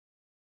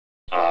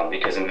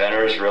because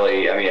inventors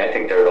really, I mean, I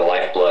think they're the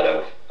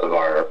lifeblood of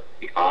our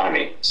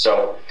economy.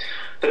 So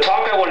the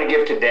talk I want to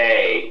give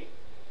today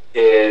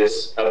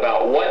is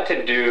about what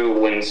to do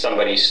when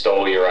somebody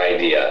stole your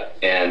idea.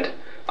 And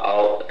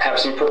I'll have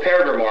some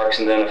prepared remarks,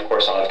 and then, of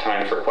course, I'll have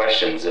time for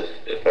questions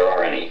if there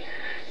are any.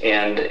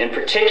 And in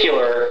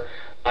particular,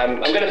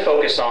 I'm going to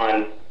focus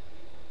on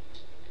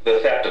the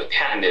theft of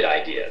patented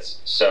ideas.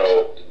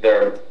 So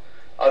there are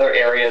other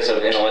areas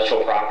of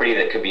intellectual property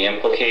that could be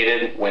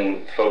implicated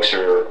when folks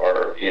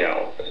are you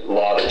know,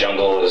 law of the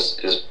jungle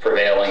is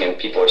prevailing and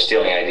people are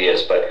stealing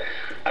ideas. But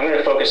I'm going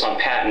to focus on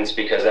patents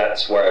because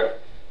that's where I've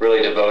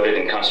really devoted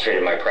and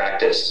concentrated my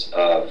practice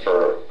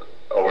for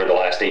over the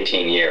last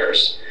 18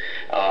 years.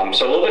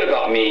 So a little bit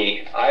about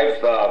me.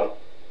 I've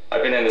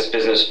been in this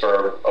business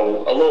for a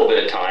little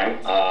bit of time,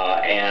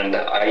 and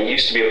I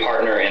used to be a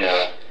partner in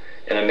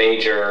a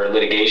major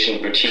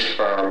litigation boutique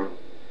firm,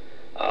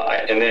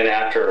 and then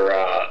after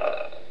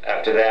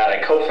that,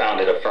 I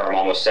co-founded a firm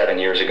almost 7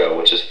 years ago,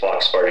 which is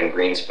Foxbart and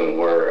Greenspoon.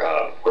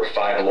 We're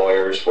 5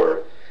 lawyers.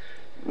 We're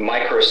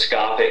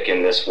microscopic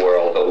in this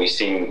world, but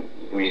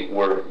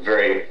we're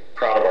very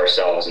proud of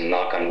ourselves, and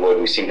knock on wood,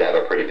 we seem to have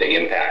a pretty big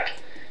impact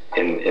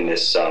in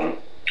this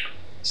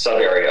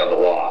sub area of the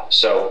law.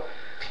 So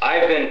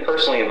I've been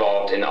personally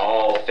involved in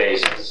all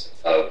phases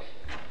of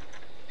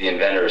the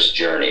inventor's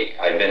journey.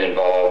 I've been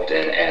involved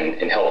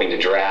in helping to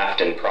draft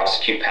and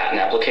prosecute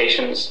patent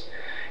applications,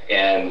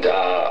 and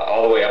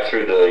all the way up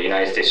through the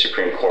United States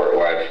Supreme Court,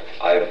 where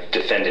I've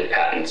defended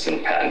patents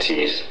and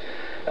patentees.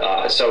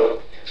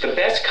 So the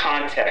best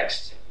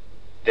context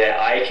that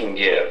I can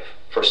give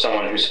for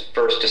someone who's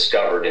first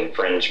discovered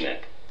infringement,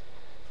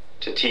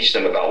 to teach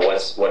them about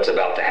what's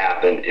about to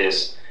happen,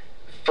 is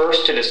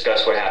first to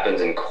discuss what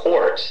happens in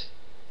court,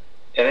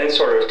 and then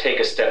sort of take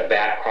a step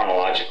back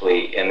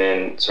chronologically, and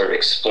then sort of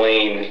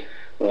explain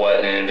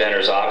what an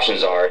inventor's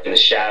options are in the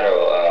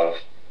shadow of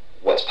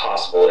what's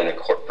possible in a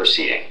court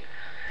proceeding.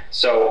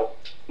 So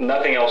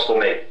nothing else will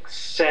make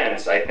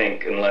sense, I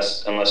think,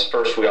 unless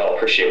first we all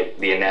appreciate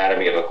the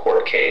anatomy of a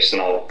court case,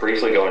 and I'll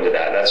briefly go into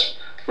that. That's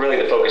really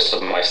the focus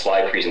of my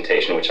slide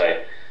presentation, which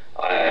I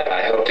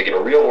hope to give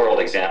a real-world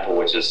example,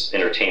 which is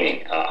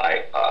entertaining.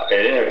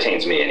 It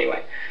entertains me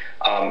anyway.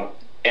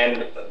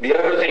 And the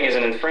other thing is,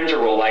 an infringer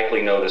will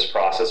likely know this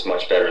process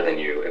much better than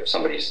you if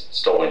somebody's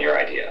stolen your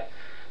idea.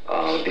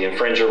 The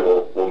infringer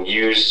will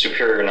use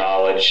superior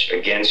knowledge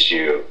against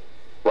you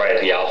right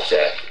at the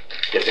outset,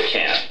 if it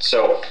can.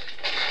 So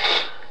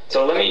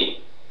let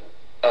me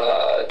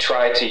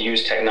try to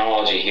use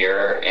technology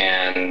here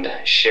and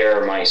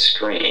share my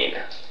screen.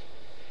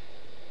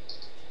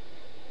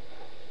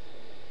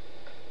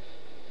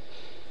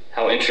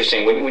 How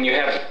interesting. When you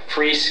have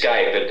free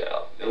Skype,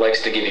 it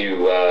likes to give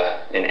you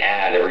an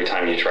ad every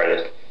time you try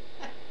to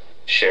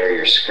share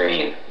your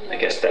screen. Yeah. I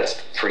guess that's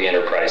the free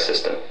enterprise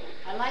system.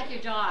 I like your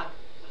dog.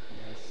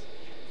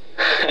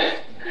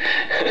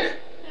 Yes.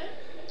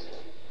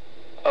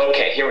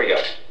 Okay, here we go.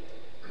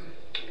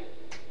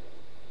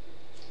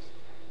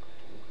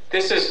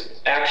 This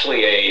is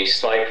actually a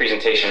slide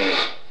presentation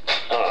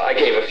I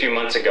gave a few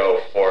months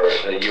ago for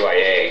the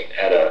UIA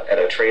at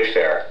a trade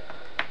fair.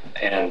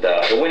 And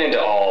it went into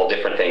all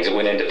different things. It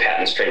went into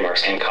patents,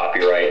 trademarks, and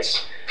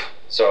copyrights.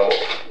 So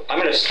I'm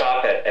going to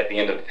stop at the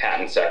end of the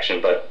patent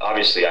section, but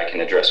obviously I can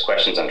address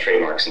questions on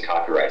trademarks and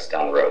copyrights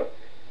down the road,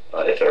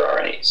 if there are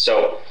any.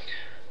 So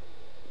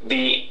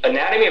the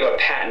anatomy of a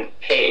patent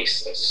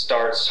case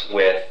starts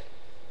with,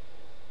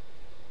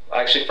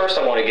 actually first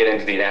I want to get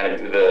into the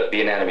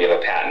anatomy of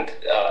a patent.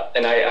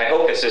 And I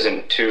hope this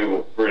isn't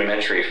too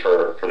rudimentary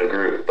for the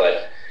group,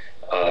 but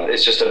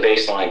it's just a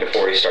baseline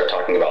before we start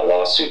talking about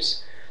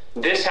lawsuits.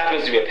 This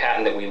happens to be a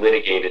patent that we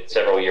litigated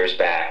several years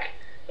back,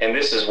 and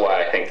this is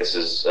why I think this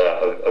is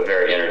a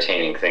very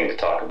entertaining thing to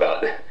talk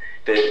about.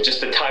 Just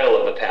the title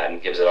of the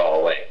patent gives it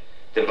all away.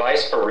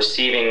 Device for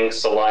receiving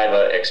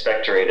saliva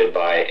expectorated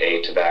by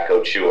a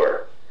tobacco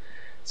chewer.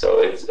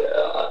 So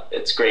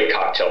it's great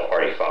cocktail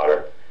party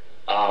fodder.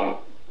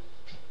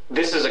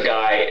 This is a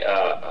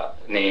guy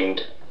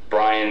named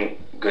Brian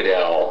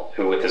Goodell,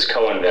 who with his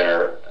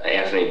co-inventor,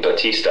 Anthony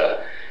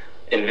Bautista,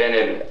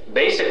 invented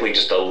basically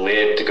just a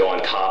lid to go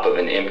on top of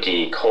an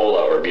empty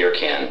cola or beer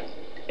can.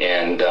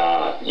 And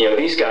you know,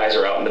 these guys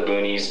are out in the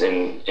boonies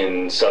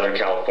in Southern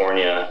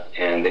California,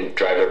 and they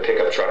drive their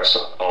pickup trucks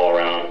all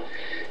around,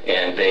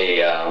 and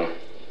they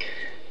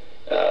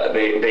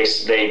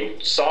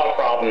saw a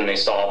problem and they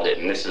solved it,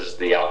 and this is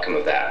the outcome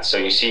of that. So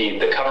you see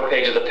the cover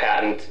page of the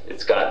patent.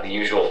 It's got the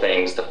usual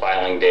things: the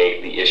filing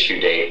date, the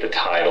issue date, the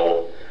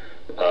title,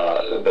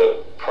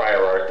 the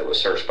prior art that was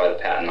searched by the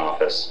patent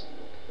office.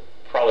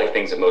 Probably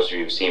things that most of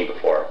you have seen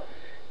before.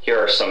 Here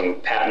are some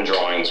patent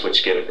drawings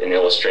which give an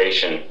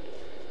illustration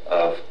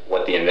of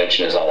what the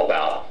invention is all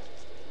about.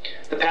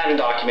 The patent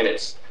document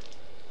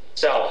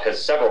itself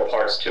has several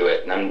parts to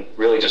it, and I'm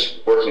really just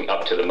working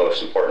up to the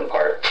most important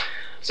part.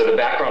 So the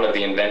background of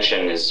the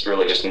invention is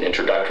really just an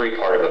introductory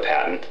part of a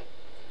patent.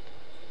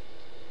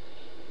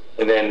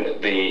 And then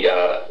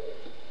the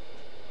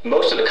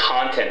most of the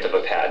content of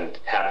a patent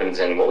happens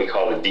in what we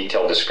call the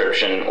detailed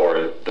description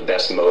or the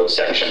best mode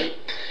section.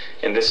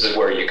 And this is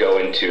where you go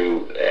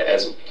into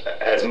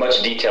as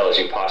much detail as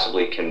you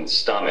possibly can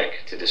stomach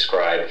to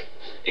describe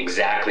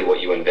exactly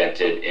what you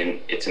invented in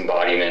its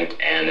embodiment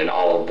and in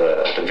all of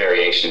the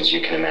variations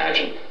you can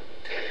imagine.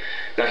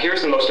 Now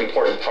here's the most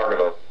important part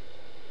of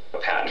a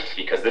patent,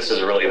 because this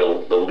is really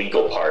the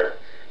legal part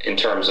in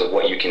terms of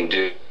what you can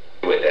do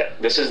with it.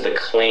 This is the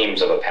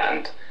claims of a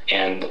patent,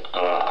 and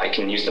I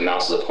can use the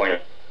mouse as a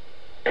pointer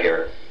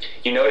here.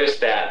 You notice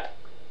that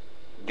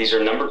these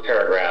are numbered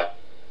paragraphs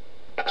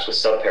with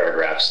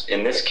subparagraphs.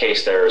 In this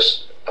case, there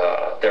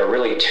are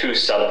really two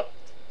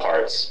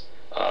subparts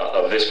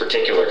of this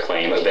particular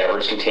claim: a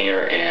beverage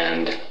container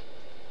and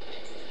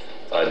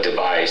a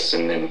device,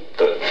 and then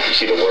you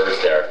see the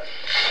words there.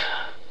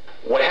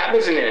 What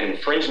happens in an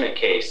infringement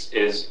case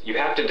is you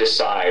have to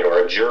decide, or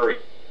a jury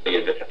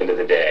at the end of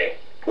the day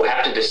will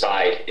have to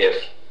decide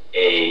if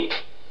a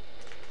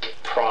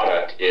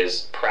product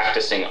is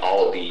practicing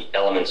all of the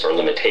elements or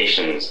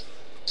limitations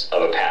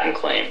of a patent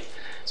claim.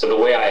 So the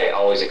way I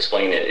always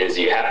explain it is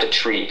you have to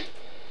treat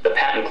the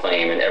patent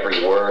claim and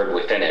every word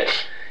within it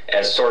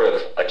as sort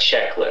of a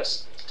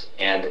checklist.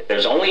 And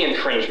there's only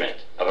infringement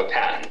of a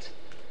patent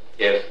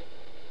if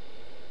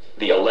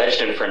the alleged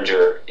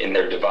infringer in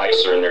their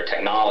device or in their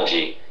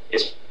technology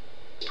is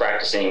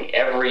practicing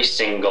every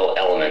single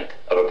element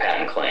of a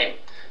patent claim.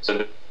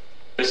 So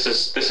this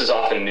is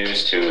often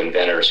news to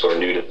inventors who are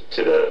new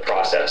to the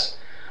process,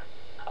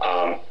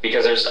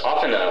 because there's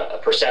often a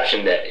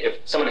perception that if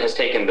someone has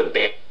taken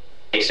the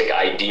basic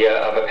idea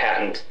of a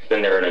patent,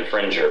 then they're an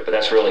infringer, but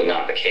that's really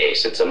not the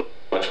case. It's a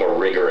much more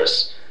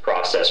rigorous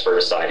process for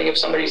deciding if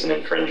somebody's an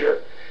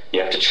infringer.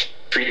 You have to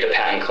treat the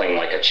patent claim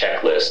like a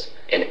checklist,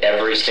 and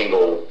every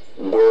single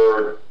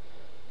word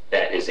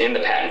that is in the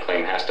patent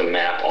claim has to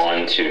map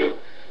onto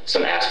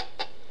some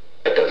aspect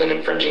of an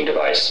infringing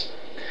device.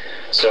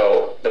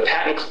 So the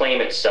patent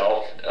claim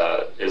itself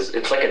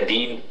it's like a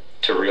deed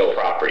to real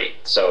property.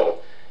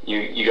 So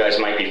you guys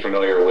might be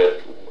familiar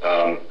with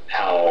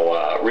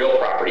how real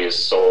property is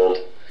sold,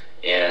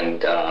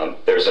 and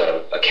there's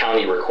a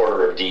county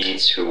recorder of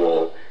deeds who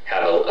will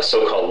have a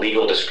so-called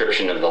legal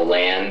description of the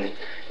land,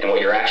 and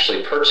what you're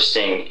actually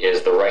purchasing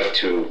is the right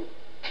to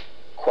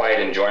quiet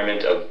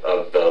enjoyment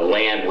of the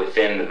land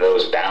within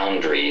those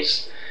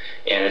boundaries.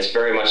 And it's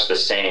very much the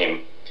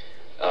same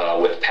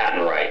with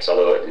patent rights,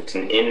 although it's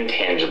an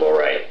intangible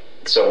right.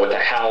 So with a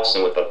house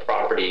and with a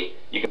property,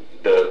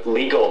 the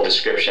legal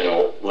description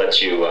will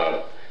let you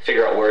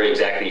figure out where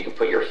exactly you can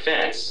put your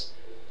fence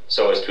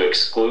so as to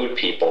exclude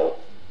people.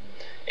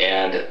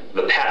 And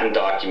the patent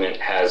document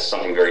has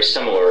something very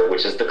similar,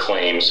 which is the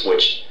claims,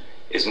 which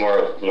is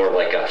more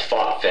like a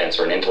thought fence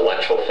or an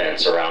intellectual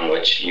fence around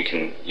which you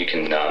can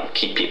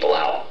keep people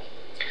out.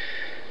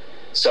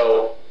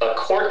 So a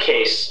court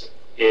case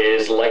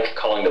is like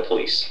calling the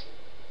police.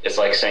 It's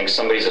like saying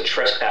somebody's a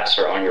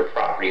trespasser on your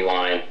property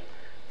line.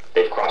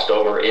 They've crossed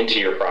over into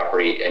your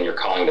property, and you're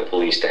calling the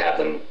police to have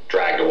them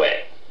dragged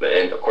away.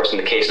 And of course, in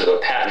the case of a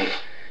patent,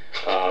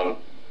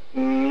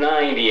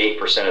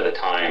 98% of the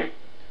time,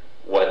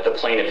 what the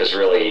plaintiff is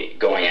really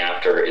going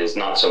after is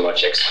not so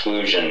much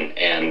exclusion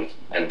and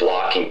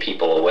blocking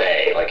people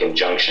away, like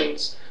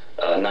injunctions.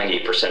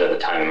 98% of the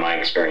time, in my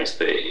experience,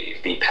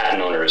 the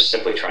patent owner is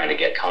simply trying to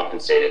get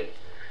compensated,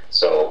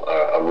 so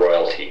a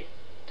royalty.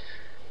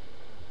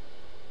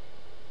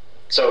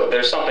 So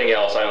there's something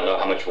else, I don't know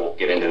how much we'll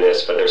get into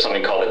this, but there's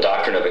something called the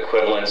doctrine of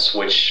equivalence,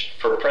 which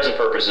for present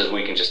purposes,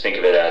 we can just think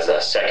of it as a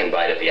second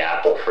bite at the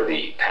apple for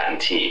the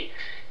patentee.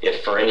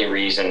 If for any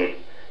reason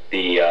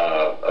the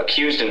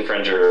accused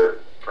infringer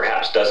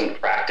perhaps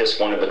doesn't practice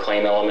one of the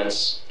claim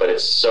elements, but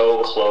it's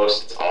so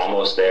close, it's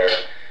almost there,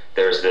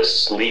 there's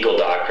this legal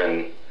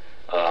doctrine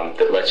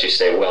that lets you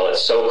say, well,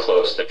 it's so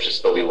close, there should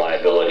still be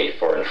liability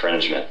for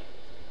infringement.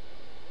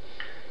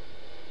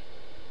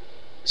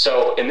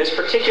 So in this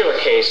particular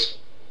case,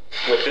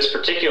 with this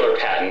particular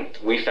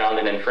patent, we found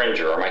an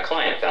infringer, or my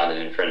client found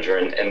an infringer,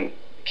 and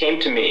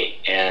came to me,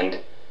 and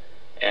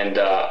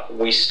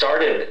we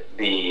started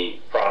the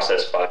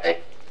process by,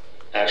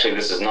 actually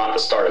this is not the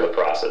start of the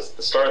process.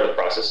 The start of the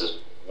process is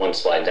one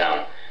slide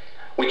down.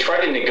 We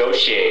tried to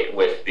negotiate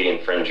with the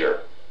infringer,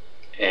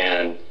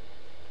 and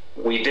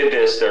we did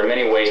this. There are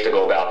many ways to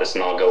go about this,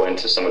 and I'll go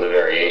into some of the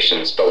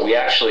variations, but we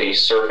actually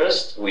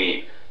surfaced,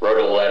 we wrote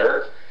a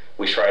letter,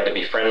 we tried to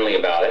be friendly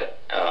about it.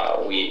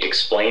 We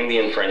explained the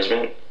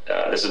infringement.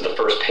 This is the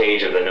first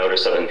page of the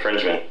notice of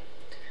infringement.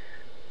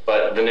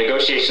 But the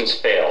negotiations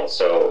failed,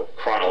 so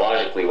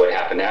chronologically what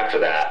happened after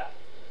that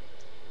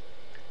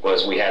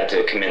was we had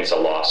to commence a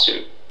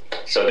lawsuit.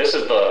 So this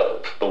is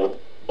the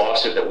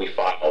lawsuit that we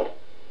filed.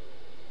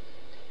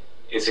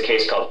 It's a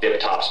case called Dip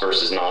Tops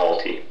versus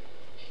Novelty.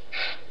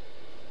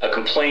 A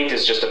complaint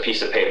is just a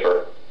piece of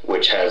paper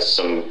which has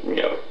some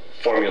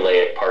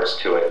formulaic parts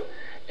to it,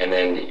 and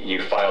then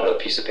you file the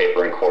piece of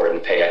paper in court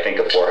and pay, I think,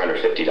 a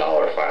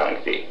 $450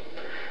 filing fee.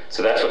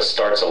 So that's what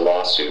starts a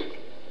lawsuit.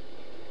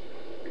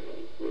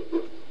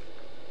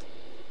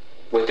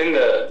 within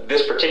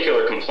this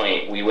particular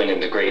complaint, we went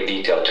into great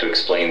detail to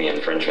explain the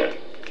infringement.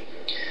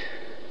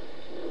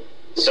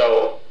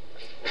 So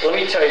let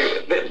me tell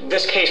you,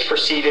 this case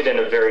proceeded in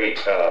a very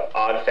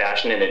odd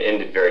fashion, and it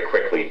ended very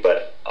quickly,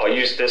 but I'll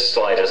use this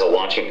slide as a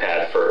launching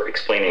pad for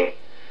explaining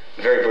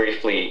very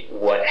briefly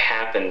what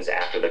happens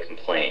after the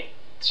complaint.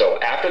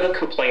 So after the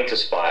complaint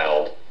is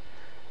filed,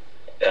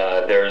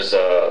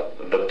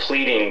 the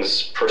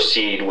pleadings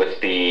proceed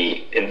with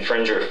the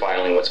infringer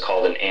filing what's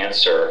called an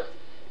answer,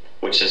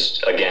 which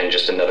is, again,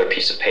 just another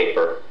piece of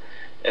paper.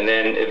 And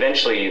then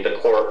eventually the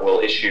court will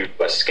issue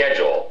a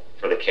schedule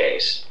for the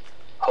case.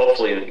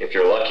 Hopefully, if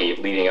you're lucky,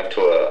 leading up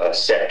to a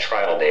set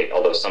trial date,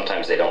 although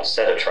sometimes they don't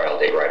set a trial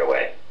date right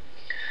away.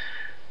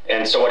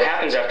 And so what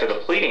happens after the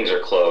pleadings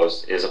are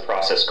closed is a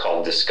process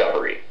called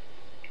discovery.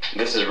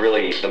 This is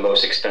really the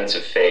most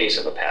expensive phase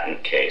of a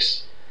patent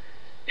case.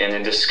 And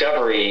in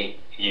discovery,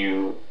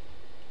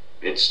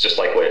 it's just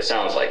like what it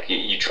sounds like.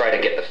 You try to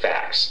get the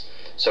facts.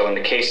 So in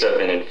the case of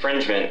an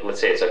infringement, let's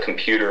say it's a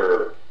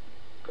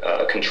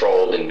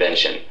computer-controlled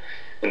invention.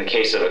 In the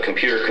case of a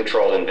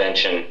computer-controlled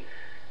invention,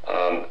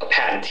 a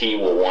patentee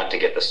will want to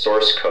get the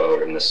source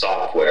code and the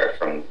software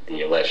from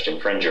the alleged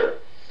infringer.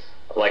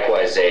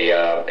 Likewise,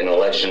 an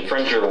alleged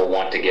infringer will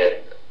want to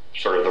get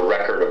sort of the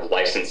record of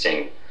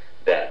licensing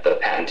that the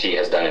patentee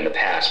has done in the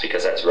past,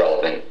 because that's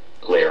relevant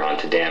later on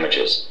to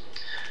damages.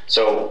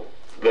 So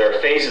there are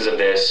phases of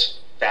this: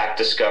 fact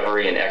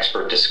discovery and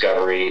expert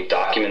discovery.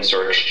 Documents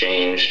are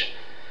exchanged.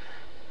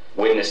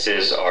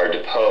 Witnesses are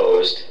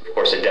deposed. Of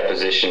course, a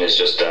deposition is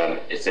just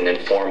it's an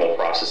informal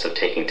process of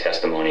taking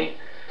testimony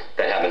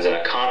that happens in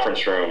a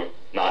conference room,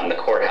 not in the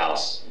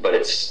courthouse, but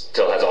it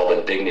still has all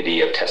the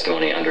dignity of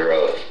testimony under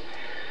oath.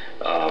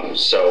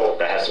 So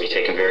that has to be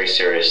taken very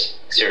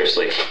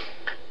seriously.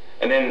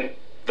 And then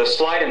the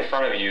slide in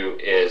front of you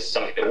is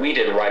something that we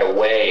did right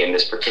away in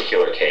this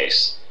particular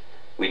case.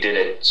 We did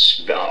it,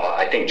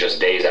 I think, just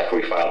days after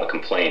we filed the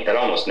complaint. That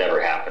almost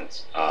never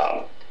happens.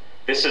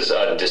 This is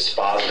a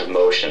dispositive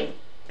motion,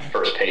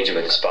 first page of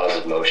a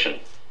dispositive motion,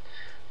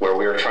 where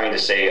we were trying to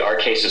say our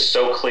case is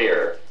so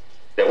clear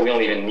that we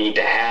don't even need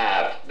to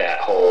have that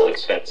whole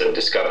expensive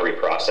discovery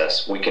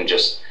process. We can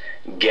just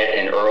get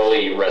an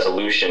early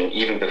resolution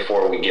even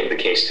before we give the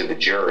case to the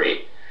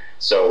jury.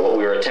 So what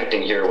we were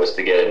attempting here was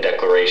to get a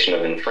declaration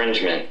of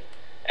infringement,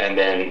 and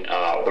then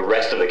the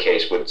rest of the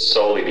case would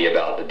solely be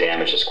about the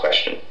damages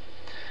question.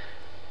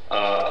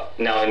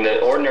 Now, in the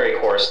ordinary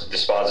course,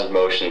 dispositive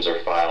motions are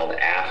filed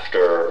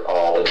after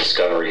all the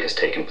discovery has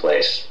taken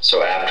place,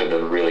 so after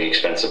the really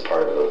expensive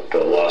part of the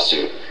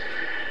lawsuit.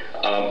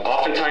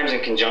 Oftentimes, in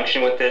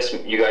conjunction with this,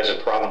 you guys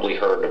have probably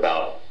heard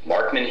about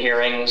Markman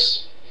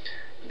hearings.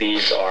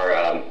 These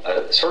are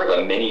sort of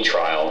a mini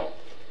trial,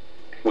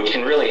 which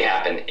can really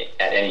happen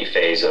at any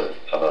phase of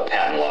a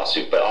patent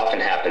lawsuit, but often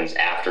happens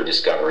after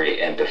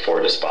discovery and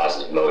before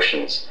dispositive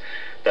motions.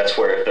 That's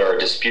where, if there are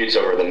disputes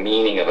over the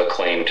meaning of a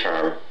claim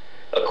term,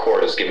 a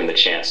court is given the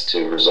chance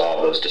to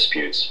resolve those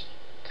disputes.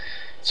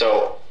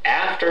 So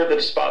after the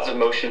dispositive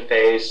motion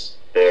phase,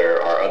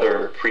 there are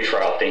other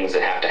pretrial things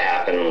that have to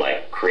happen,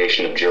 like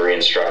creation of jury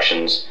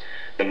instructions.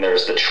 Then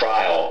there's the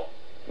trial,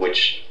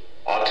 which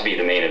ought to be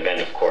the main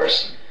event, of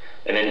course.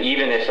 And then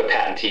even if a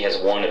patentee has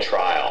won a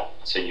trial,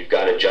 so you've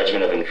got a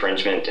judgment of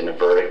infringement and a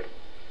verdict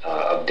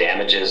of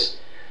damages,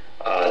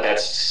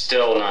 that's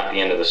still not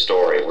the end of the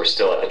story. We're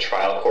still at the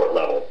trial court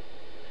level.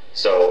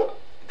 So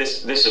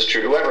this is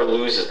true. Whoever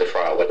loses the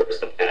trial, whether it's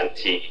the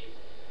patentee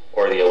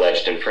or the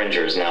alleged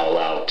infringer, is now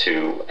allowed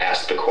to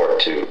ask the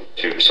court to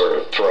sort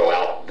of throw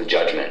out the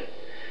judgment.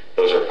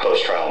 Those are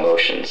post-trial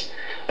motions.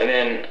 And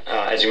then,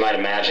 as you might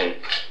imagine,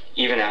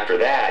 even after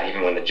that,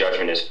 even when the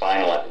judgment is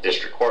final at the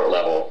district court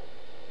level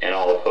and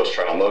all the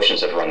post-trial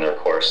motions have run their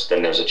course,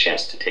 then there's a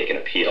chance to take an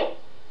appeal.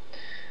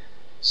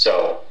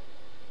 So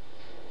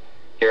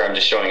here I'm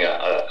just showing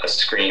a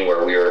screen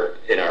where we were,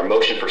 in our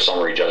motion for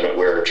summary judgment,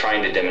 we were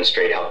trying to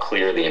demonstrate how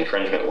clear the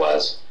infringement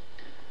was.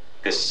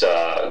 This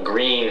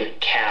green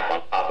cap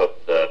on top of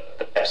the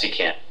Pepsi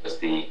can was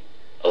the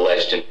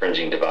alleged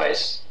infringing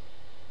device.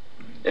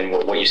 And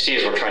what you see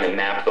is we're trying to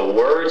map the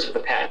words of the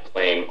patent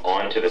claim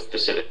onto the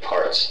specific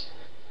parts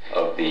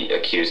of the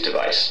accused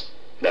device.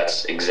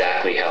 That's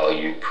exactly how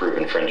you prove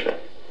infringement.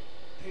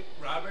 Hey,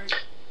 Robert?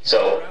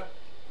 So,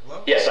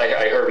 Hello? yes,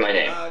 I heard my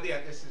name.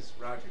 Yeah, this is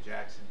Roger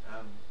Jackson.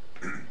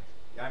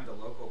 I'm the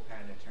local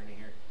patent attorney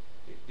here.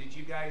 Did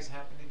you guys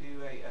happen to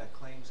do a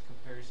claims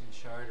comparison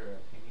chart or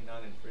opinion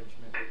on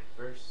infringement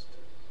first?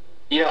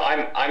 You know,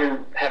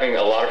 I'm having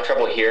a lot of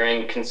trouble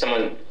hearing. Can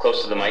someone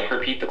close to the mic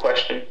repeat the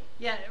question?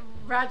 Yeah,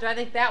 Roger, I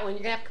think that one,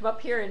 you're going to have to come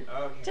up here and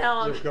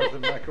tell them. Just go to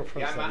the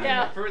microphone. Yeah,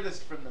 I'm the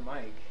furthest from the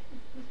mic.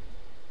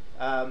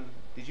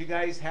 Did you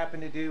guys happen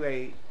to do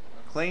a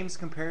claims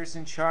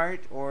comparison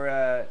chart or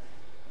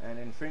an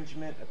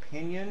infringement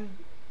opinion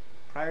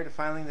prior to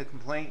filing the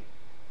complaint?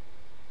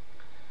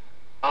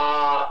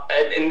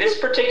 In this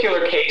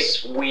particular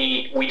case,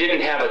 we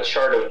didn't have a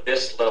chart of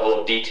this level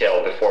of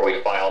detail before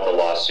we filed the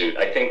lawsuit.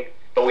 I think,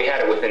 but we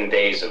had it within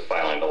days of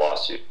filing the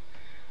lawsuit.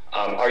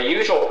 Our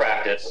usual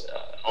practice,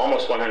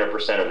 almost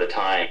 100% of the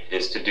time,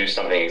 is to do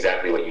something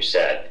exactly what you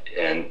said,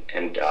 and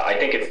I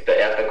think it's the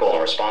ethical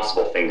and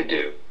responsible thing to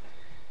do.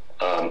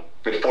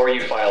 Before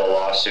you file a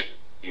lawsuit,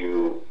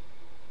 you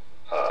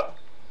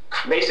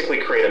basically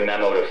create a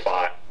memo to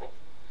file,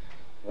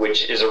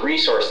 which is a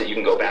resource that you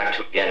can go back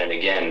to again and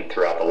again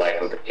throughout the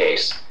life of the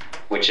case,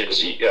 which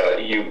is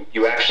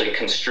you actually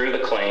construe the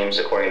claims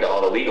according to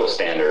all the legal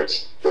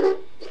standards,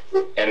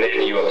 and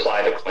then you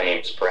apply the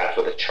claims perhaps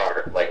with a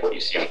chart like what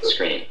you see on the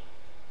screen.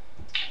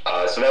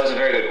 So that was a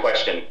very good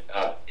question.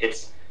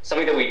 It's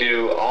something that we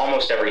do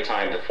almost every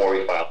time before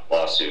we file a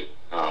lawsuit.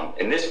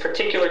 In this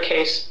particular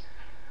case,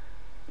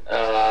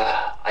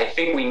 I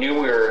think we knew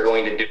we were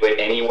going to do it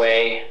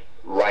anyway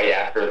right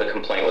after the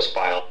complaint was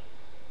filed,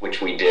 which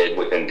we did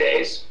within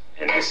days,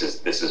 and this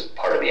is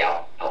part of the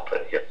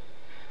output here.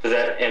 Does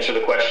that answer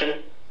the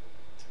question?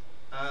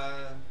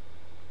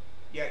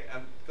 Yeah,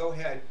 go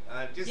ahead.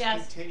 Just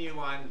Yes. continue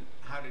on.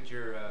 How did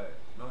your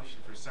motion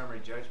for summary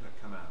judgment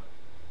come out?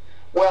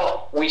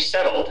 Well, we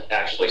settled,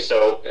 actually.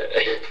 So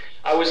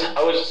I was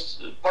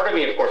part of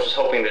me, of course, was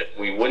hoping that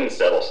we wouldn't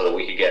settle so that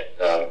we could get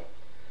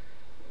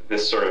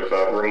this sort of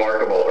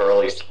remarkable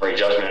early summary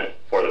judgment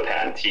for the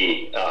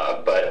patentee.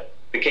 But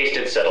the case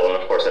did settle,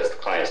 and of course, that's the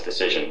client's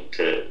decision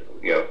to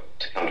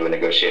come to a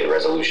negotiated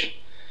resolution.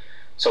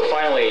 So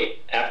finally,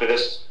 after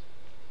this,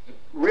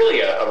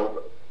 really a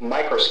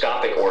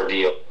microscopic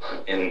ordeal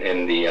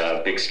in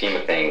the big scheme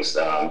of things,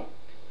 the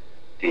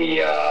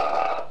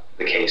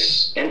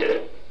case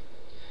ended.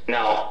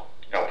 Now,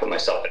 I'll put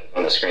myself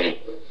on the screen.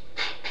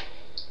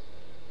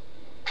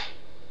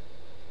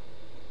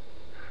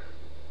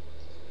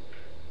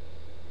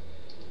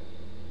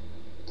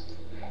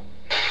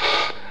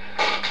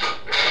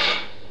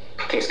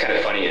 I think it's kind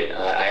of funny.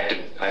 I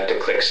have to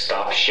click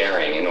stop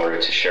sharing in order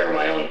to share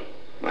my own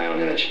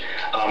image.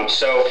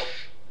 So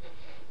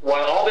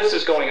while all this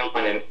is going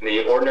on in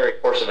the ordinary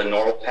course of a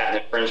normal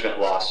patent infringement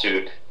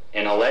lawsuit,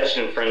 an alleged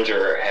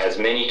infringer has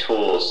many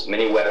tools,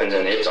 many weapons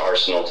in its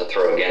arsenal to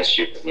throw against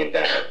you, the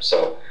inventor.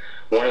 So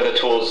one of the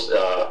tools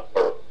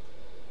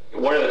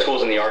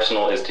in the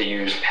arsenal is to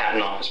use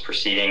patent office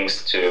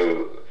proceedings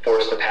to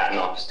force the patent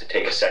office to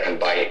take a second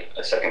bite,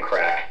 a second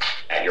crack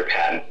at your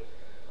patent.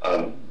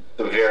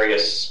 The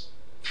various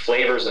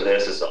flavors of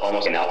this is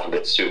almost an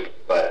alphabet soup,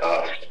 but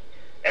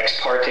ex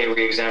parte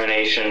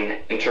reexamination,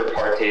 inter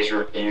partes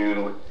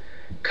review,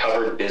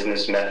 covered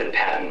business method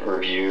patent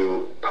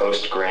review,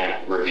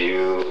 post-grant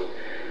review.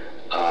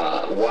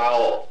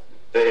 While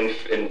in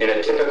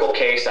a typical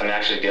case, I'm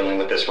actually dealing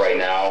with this right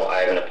now.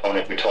 I have an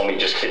opponent who told me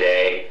just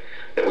today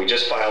that we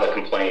just filed a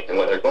complaint, and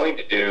what they're going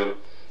to do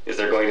is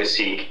they're going to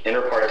seek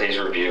inter partes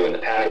review in the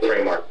Patent and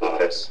Trademark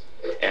Office,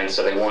 and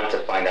so they want to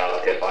find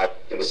out if I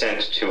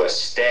consent to a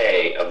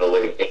stay of the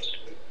litigation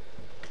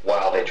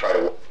while they try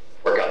to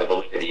work out the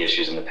validity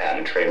issues in the Patent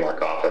and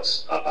Trademark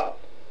Office.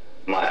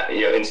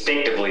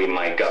 Instinctively,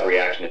 my gut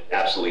reaction is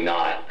absolutely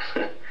not,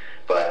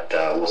 but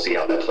we'll see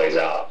how that plays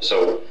out.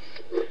 So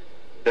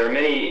there are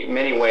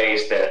many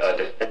ways that a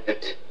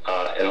defendant,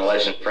 an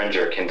alleged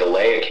infringer, can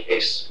delay a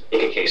case,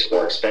 make a case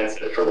more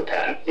expensive for the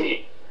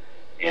patentee,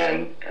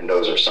 and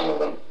those are some of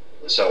them.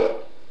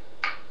 So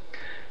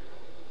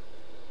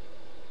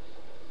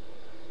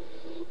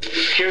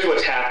here's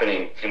what's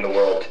happening in the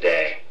world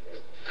today.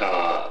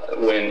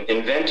 When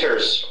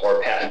inventors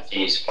or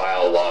patentees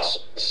file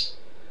lawsuits,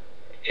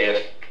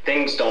 if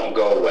things don't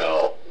go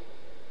well,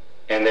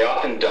 and they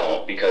often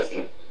don't because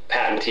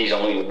patentees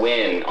only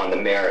win on the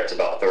merits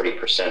about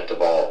 30%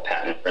 of all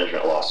patent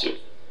infringement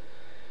lawsuits.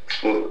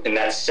 And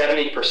that's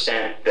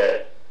 70%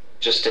 that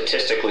just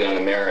statistically on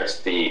the merits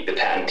the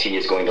patentee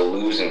is going to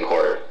lose in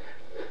court.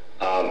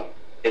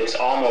 It's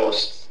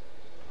almost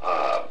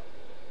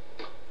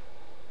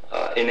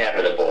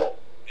inevitable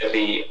that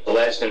the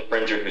alleged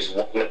infringer who's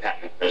won the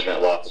patent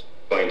infringement lawsuit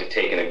is going to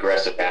take an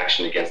aggressive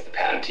action against the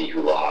patentee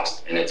who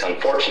lost. And it's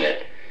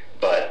unfortunate,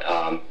 but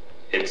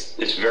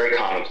it's very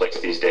commonplace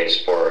these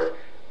days for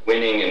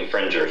winning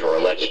infringers or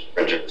alleged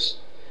infringers,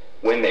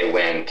 when they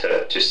win,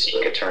 to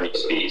seek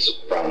attorney's fees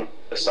from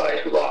the side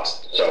who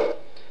lost. So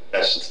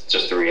that's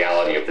just the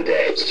reality of the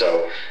day.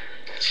 So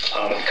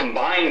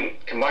combined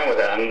with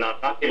that, I'm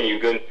not giving you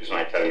good news when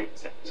I tell you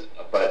this,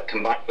 but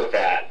combined with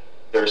that,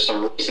 there's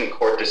some recent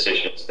court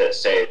decisions that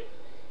say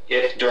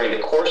if during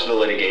the course of the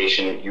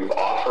litigation you've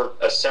offered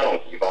a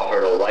settlement, you've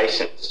offered a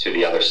license to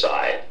the other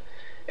side,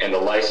 and the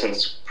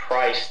license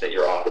price that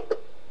you're offering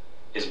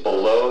is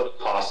below the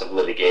cost of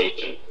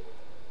litigation,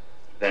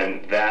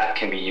 then that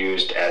can be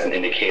used as an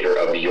indicator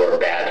of your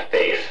bad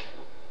faith,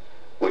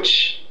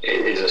 which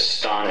is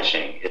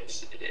astonishing.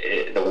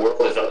 The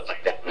world is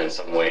upside down in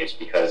some ways,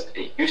 because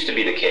it used to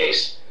be the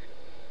case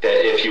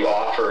that if you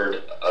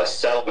offered a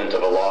settlement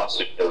of a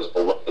lawsuit that was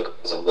below the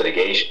cost of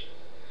litigation,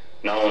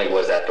 not only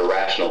was that the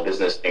rational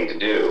business thing to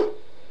do,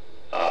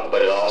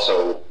 but it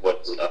also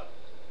was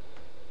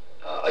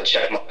a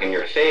check mark in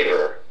your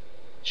favor,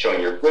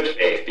 showing your good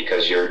faith,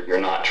 because you're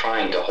not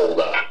trying to hold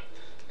up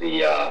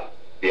the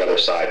other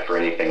side for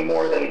anything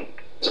more than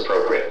is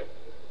appropriate.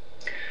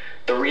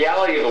 the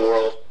reality of the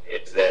world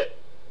is that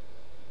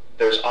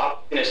there's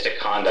opportunistic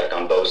conduct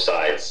on both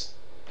sides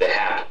that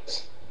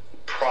happens.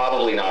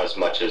 Probably not as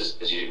much as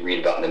you read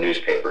about in the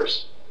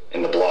newspapers,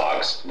 in the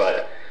blogs,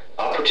 but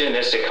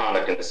opportunistic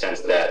conduct in the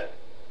sense that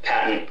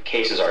patent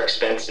cases are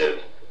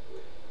expensive.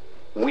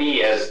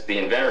 We, as the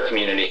inventor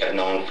community, have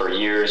known for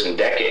years and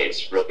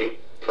decades, really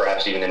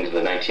perhaps even into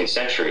the 19th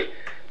century,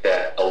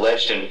 that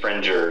alleged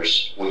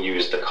infringers will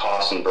use the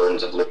costs and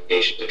burdens of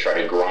litigation to try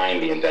to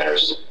grind the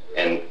inventors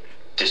and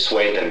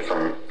dissuade them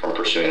from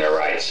pursuing their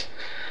rights.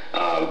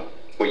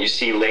 What you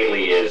see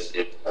lately is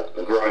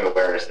a growing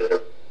awareness that there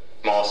are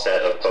a small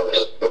set of folks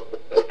on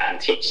the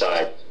patentee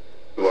side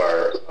who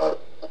are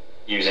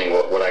using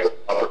what I call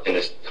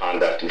opportunistic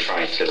conduct and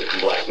trying to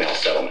blackmail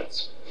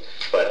settlements.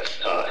 But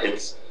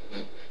it's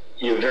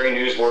very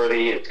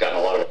newsworthy. It's gotten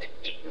a lot of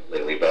attention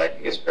lately, but I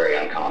think it's very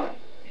uncommon.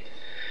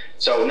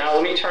 So now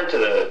let me turn to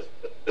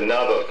the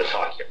nub of the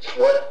talk here.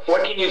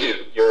 What can you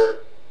do? You're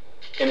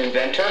an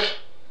inventor.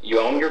 You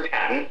own your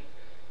patent.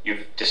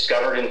 You've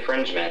discovered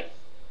infringement.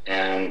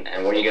 And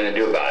what are you going to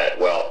do about it?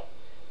 Well,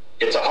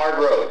 it's a hard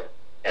road,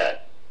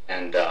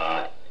 and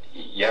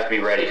you have to be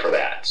ready for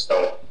that.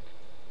 So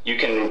you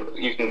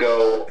can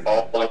go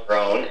all on your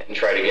own and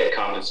try to get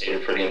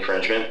compensated for the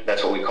infringement.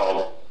 That's what we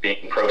call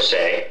being pro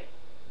se.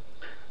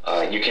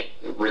 You can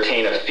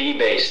retain a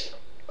fee-based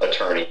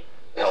attorney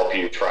to help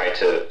you try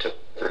to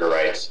for your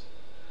rights.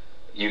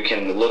 You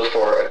can look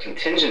for a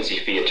contingency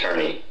fee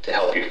attorney to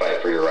help you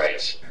fight for your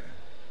rights.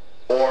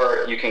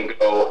 Or you can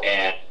go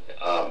and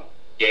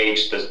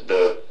engage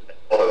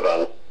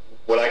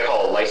what I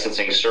call a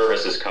licensing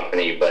services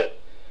company, but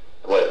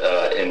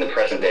what in the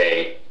present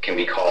day can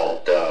be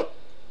called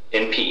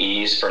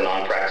NPEs for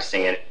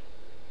non-practicing, and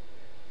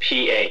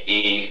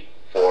PAE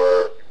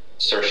for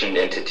assertion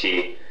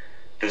entity.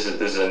 This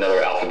is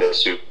another alphabet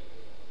soup.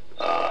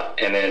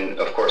 And then,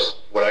 of course,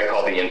 what I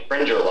call the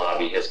infringer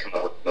lobby has come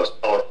up with the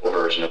most colorful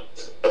version of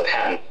the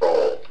patent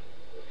troll.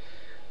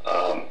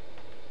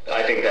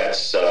 I think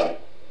that's an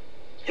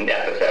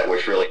epithet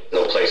which really has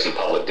no place in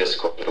public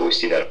discourse, but we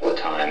see that all the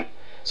time.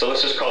 So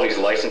let's just call these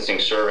licensing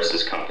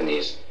services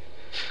companies.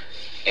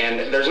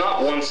 And there's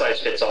not one size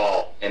fits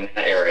all in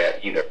that area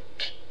either.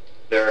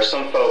 There are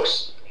some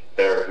folks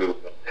there who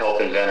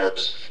help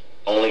inventors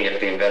only if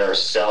the inventor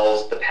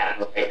sells the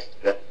patent right,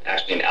 that's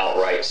actually an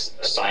outright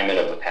assignment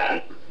of the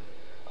patent.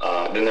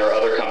 Then there are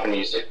other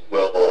companies that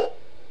will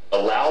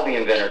allow the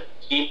inventor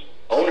to keep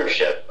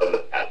ownership of the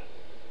patent,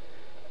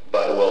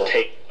 but will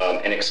take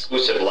an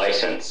exclusive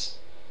license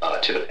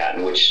to the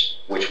patent,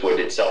 which would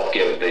itself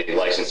give the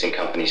licensing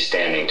company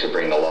standing to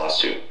bring the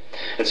lawsuit.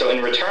 And so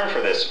in return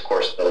for this, of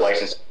course, the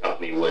licensing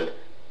company would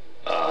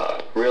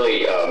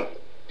really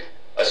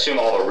assume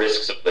all the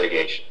risks of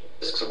litigation,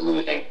 risks of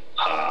losing,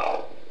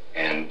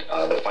 and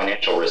the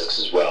financial risks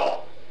as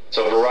well.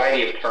 So a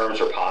variety of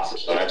terms are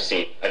possible, and I've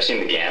seen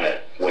the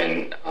gamut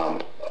when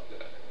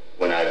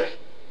I've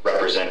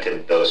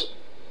represented those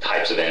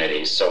types of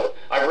entities. So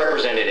I've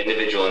represented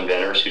individual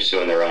inventors who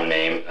sue in their own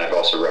name. I've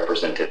also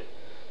represented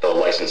the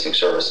licensing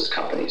services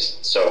companies.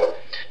 So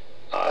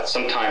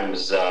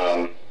sometimes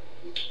there's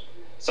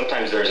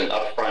an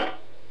upfront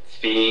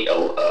fee,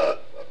 a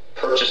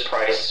purchase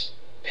price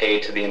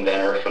paid to the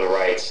inventor for the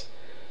rights.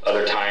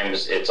 Other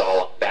times it's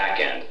all back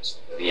end.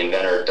 The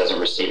inventor doesn't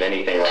receive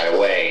anything right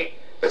away,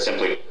 but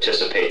simply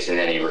participates in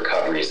any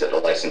recoveries that the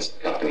licensing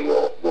company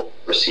will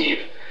receive.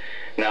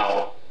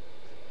 Now,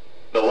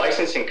 the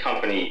licensing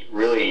company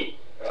really,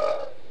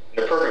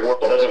 in a perfect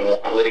world, doesn't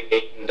want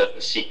litigation,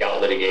 doesn't seek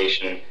out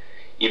litigation.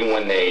 Even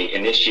when they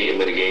initiate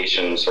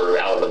litigation sort of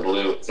out of the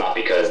blue, it's not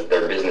because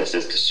their business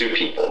is to sue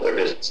people. Their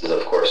business is,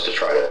 of course, to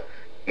try to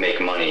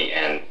make money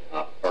and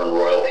earn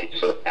royalties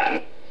for the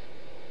patent.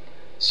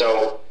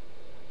 So,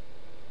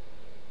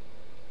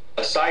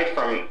 aside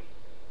from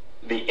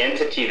the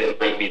entity that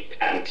might be the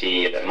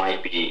patentee, that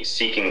might be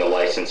seeking the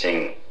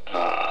licensing,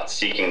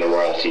 seeking the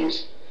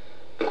royalties,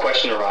 the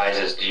question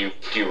arises, do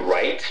you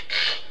write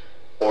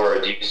or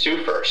do you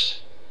sue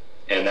first?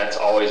 And that's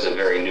always a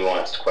very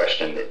nuanced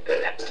question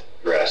that has to be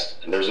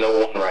addressed. And there's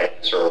no one right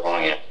answer or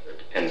wrong answer. It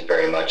depends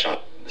very much on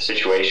the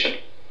situation.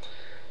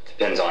 It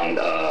depends on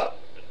the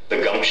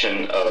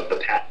gumption of the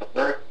patent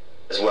owner,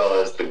 as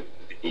well as the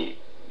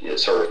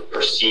sort of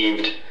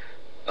perceived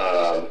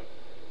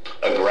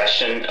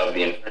aggression of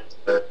the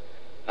infringer,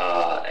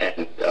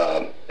 and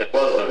as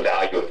well as the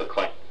value of the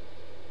claim.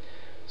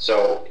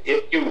 So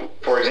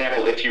for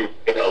example, if you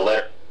write a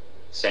letter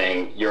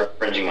saying, you're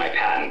infringing my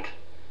patent,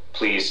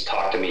 please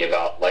talk to me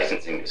about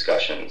licensing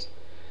discussions,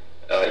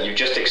 you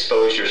just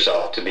expose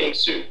yourself to being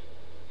sued.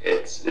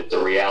 It's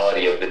the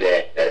reality of the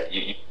day that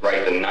you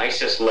write the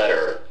nicest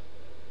letter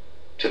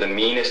to the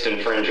meanest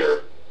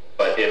infringer,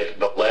 but if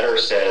the letter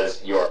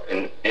says you are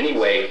in any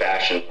way,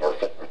 fashion, or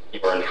form,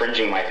 you are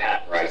infringing my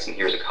patent rights and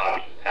here's a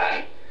copy of the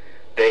patent,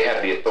 they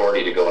have the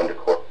authority to go into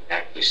court and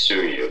actually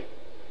sue you.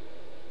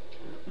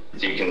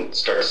 So you can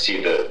start to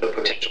see the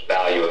potential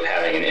value of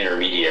having an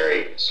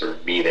intermediary sort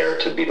of be there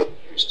to be the one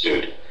who's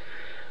sued.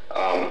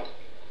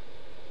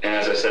 And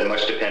as I said,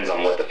 much depends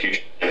on what the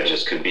future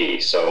damages could be. be.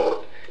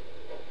 So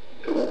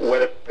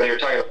whether you're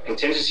talking about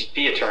contingency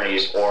fee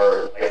attorneys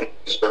or licensing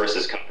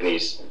services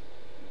companies,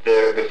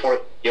 before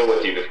they deal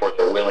with you, before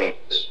they're willing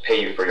to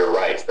pay you for your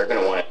rights, they're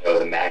going to want to know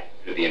the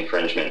magnitude of the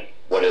infringement.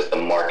 What is the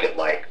market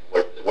like?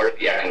 What are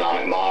the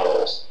economic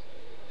models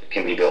that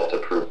can be built to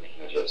prove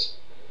damages?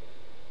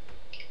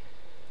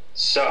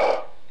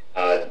 So,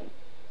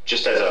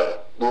 just as a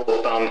rule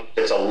of thumb, if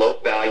it's a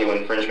low-value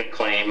infringement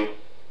claim,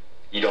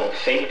 you don't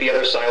think the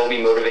other side will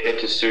be motivated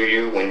to sue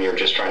you when you're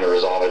just trying to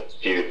resolve a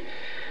dispute,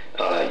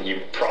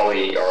 you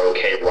probably are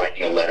okay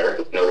writing a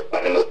letter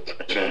notifying them of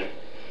infringement.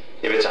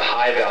 If it's a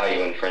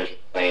high-value infringement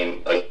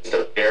claim against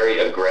a very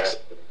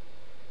aggressive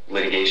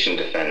litigation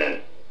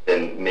defendant,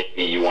 then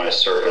maybe you want to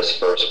surface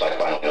first by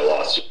filing a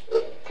lawsuit.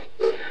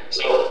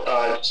 So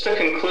just to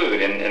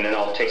conclude, and then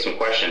I'll take some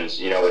questions,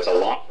 it's a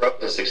long road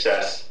to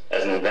success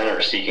as an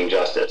inventor seeking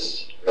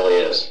justice. It really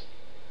is.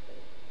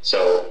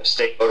 So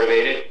stay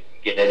motivated,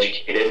 get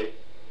educated,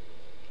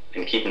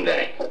 and keep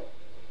inventing.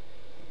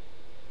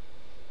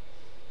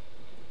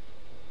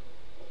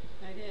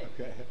 I did.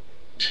 Okay.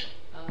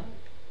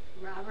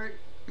 Robert,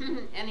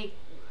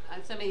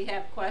 somebody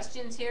have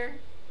questions here?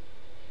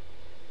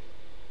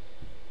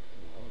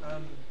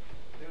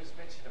 There was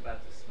mention about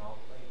the small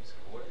claims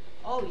court.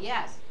 Oh,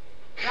 yes.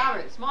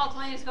 Robert, small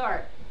claims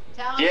court.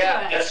 Tell us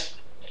Yeah, about it.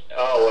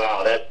 oh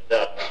wow,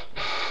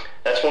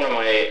 that's one of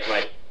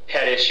my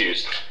pet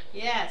issues.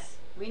 Yes,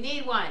 we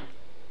need one.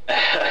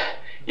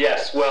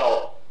 Yes,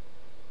 well,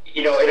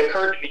 it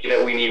occurred to me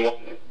that we need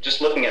one.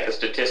 Just looking at the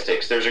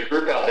statistics, there's a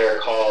group out there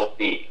called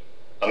the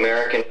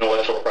American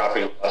Intellectual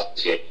Property Law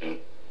Association,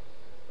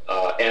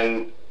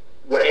 and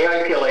what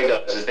AIPLA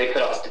does is they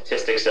put out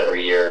statistics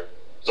every year,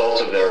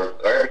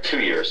 or every 2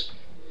 years,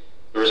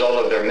 the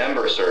result of their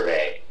member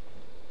survey.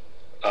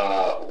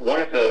 One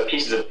of the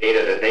pieces of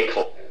data that they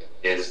collect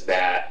is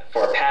that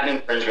for a patent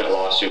infringement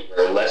lawsuit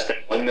where less than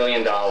 $1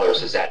 million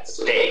is at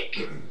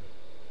stake,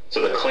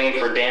 so the claim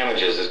for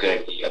damages is going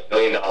to be $1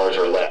 million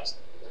or less,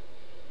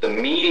 the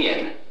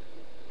median,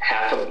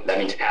 that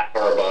means half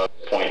or above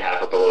this point,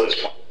 half or below this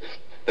point,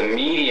 the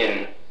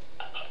median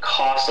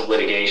cost of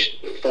litigation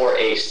for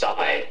a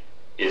side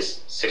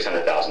is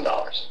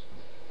 $600,000.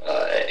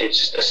 It's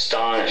just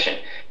astonishing.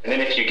 And then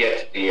if you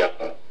get to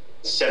the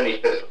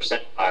 75th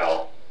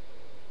percentile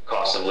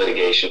cost of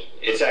litigation,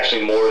 it's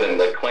actually more than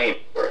the claim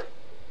worth.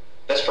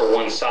 That's for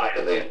one side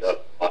of the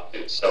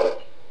lawsuit.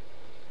 So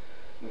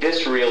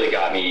this really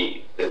got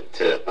me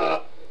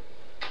to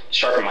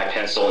sharpen my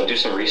pencil and do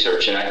some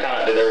research. And I found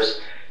out that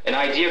there's an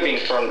idea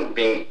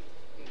being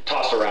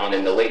tossed around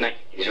in the late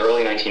 1980s,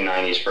 early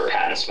 1990s for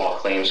patent small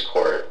claims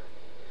court.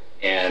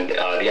 And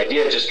the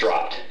idea just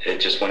dropped. It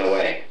just went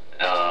away.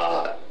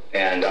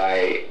 And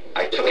I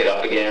took it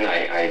up again.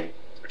 I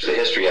searched the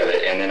history of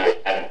it, and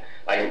then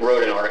I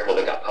wrote an article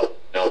that got published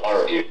in a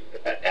law review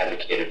that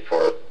advocated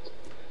for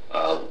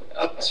a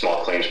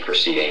small claims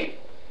proceeding.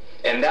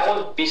 And that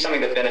would be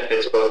something that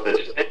benefits both the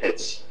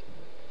defendants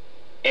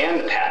and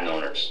the patent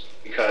owners,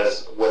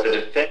 because what the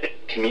defendant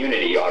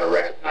community ought to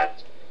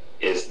recognize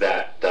is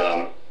that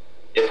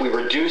if we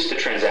reduce the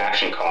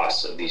transaction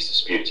costs of these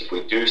disputes, if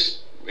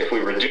we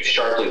reduce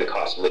sharply the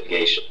cost of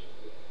litigation,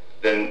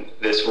 then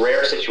this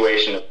rare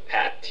situation of a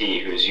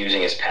patentee who's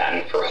using his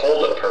patent for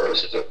hold-up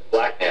purposes or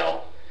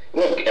blackmail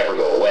won't ever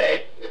go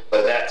away,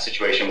 but that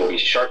situation will be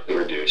sharply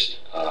reduced.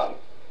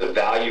 The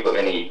value of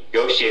any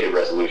negotiated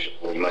resolution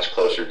will be much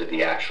closer to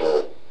the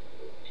actual,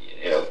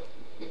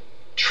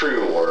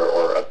 true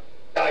or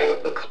value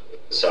of the claim.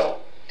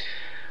 So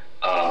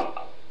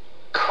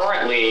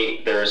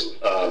currently, there's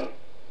I'm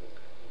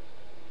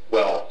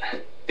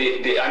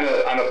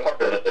a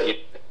part of the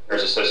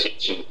Owners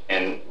Association,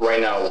 and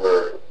right now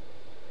we're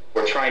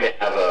trying to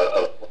have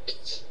a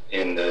voice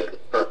in the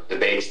current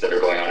debates that are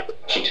going on in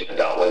Washington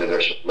about whether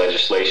there's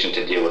legislation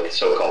to deal with the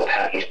so-called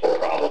patent troll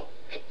problem.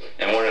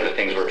 And one of the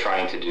things we're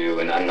trying to do,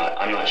 and I'm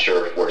not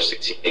sure if we're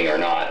succeeding or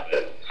not,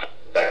 but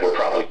in fact we're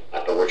probably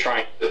not, but we're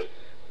trying to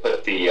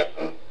put the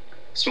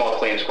small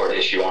claims court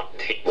issue on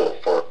the table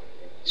for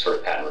sort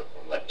of patent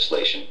reform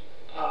legislation.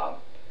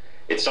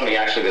 It's something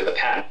actually that the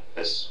patent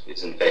office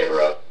is in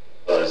favor of,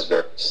 as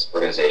various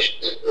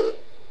organizations.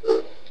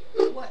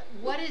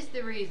 What is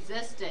the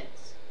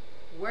resistance?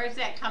 Where is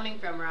that coming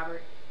from,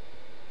 Robert?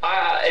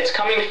 It's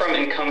coming from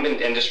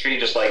incumbent industry,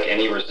 just like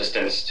any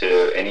resistance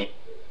to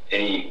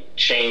any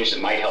change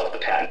that might help the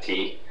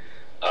patentee.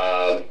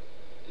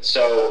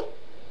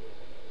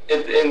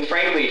 And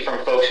frankly,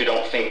 from folks who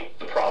don't think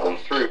the problem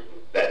through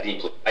that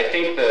deeply. I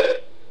think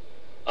that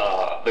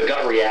the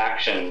gut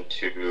reaction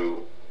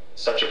to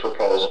such a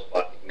proposal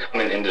by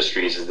incumbent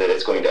industries is that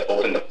it's going to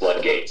open the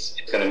floodgates.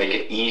 It's going to make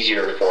it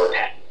easier for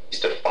patentees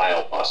to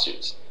file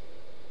lawsuits.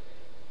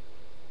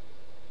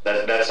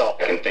 That's all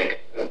I can think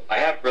of. I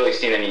haven't really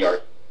seen any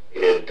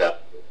articulated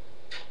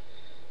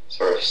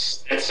sort of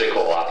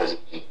sensical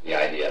opposition to the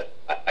idea.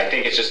 I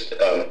think it's just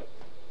a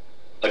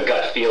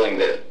gut feeling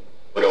that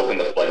would open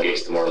the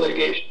floodgates to more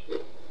litigation.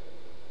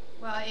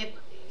 Well, I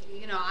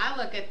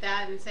look at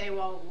that and say,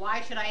 well,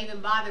 why should I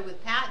even bother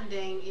with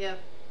patenting if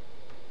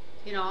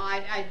you know,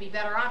 I'd be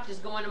better off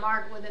just going to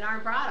market with an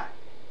ARM product.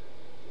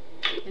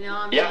 You know,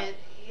 I mean, Yeah.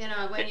 you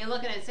know, when you're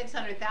looking at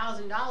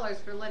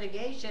 $600,000 for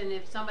litigation,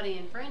 if somebody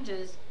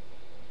infringes,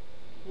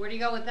 where do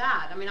you go with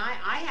that? I mean,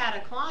 I had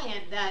a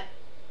client that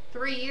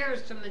 3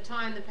 years from the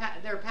time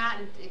their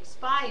patent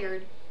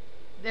expired,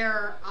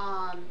 their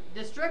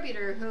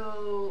distributor,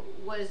 who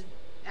was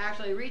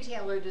actually a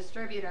retailer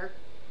distributor,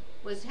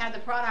 had the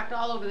product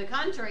all over the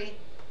country,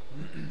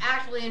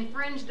 actually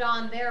infringed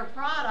on their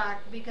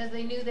product because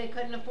they knew they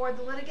couldn't afford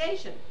the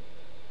litigation.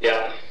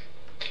 Yeah,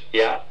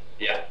 yeah,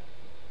 yeah.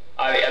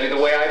 I mean,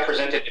 the way I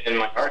presented it in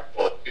my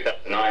article in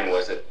 2009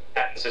 was that the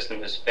patent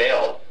system has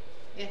failed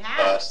It a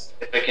has.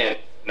 significant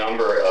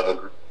number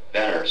of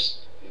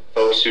inventors,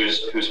 folks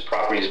whose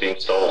property is being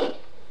stolen.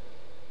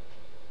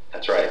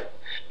 That's right.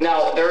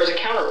 Now, there is a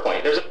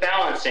counterpoint. There's a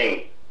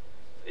balancing.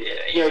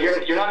 You know,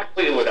 you're not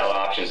completely without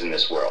options in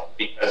this world,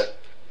 because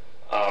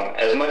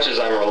as much as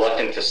I'm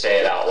reluctant to say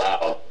it out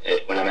loud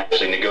when I'm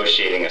actually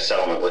negotiating a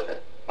settlement with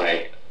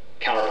my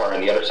counterpart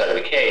on the other side of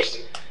the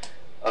case,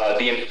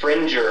 the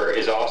infringer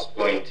is also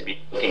going to be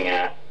looking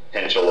at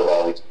potential of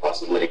all these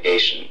costs of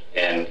litigation.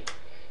 And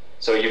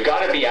so you've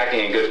got to be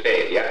acting in good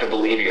faith. You have to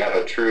believe you have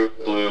a true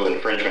blue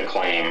infringement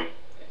claim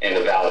and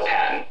a valid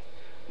patent.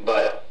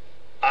 But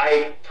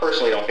I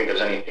personally don't think there's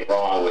anything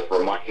wrong with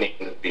reminding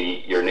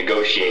your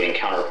negotiating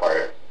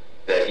counterpart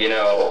that, you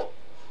know,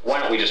 why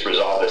don't we just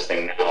resolve this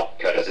thing now,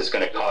 because it's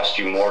going to cost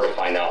you more to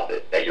find out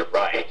that you're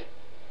right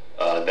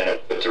than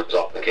it would to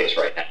resolve the case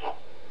right now.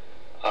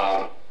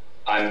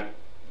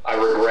 I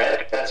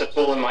regret that's a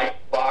tool in my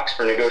box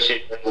for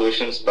negotiating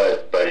resolutions,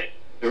 but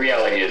the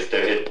reality is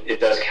that it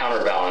does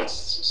counterbalance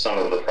some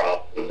of the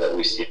problems that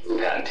we see with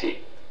the patentee.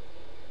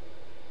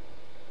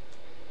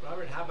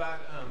 Robert, how about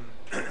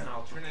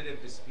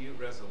alternative dispute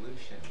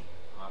resolution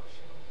option?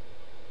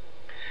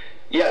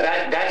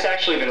 Yeah, that's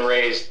actually been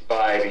raised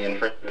by the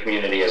infringement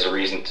community as a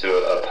reason to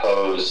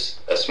oppose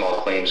a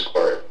small claims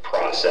court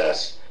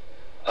process.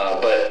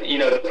 But, you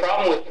know, the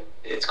problem with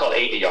it's called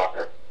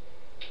ADR.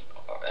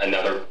 I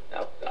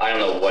don't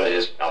know what it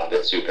is,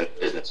 alphabet soup in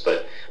business,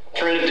 but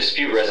alternative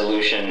dispute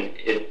resolution,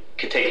 it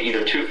could take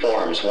either two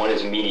forms. One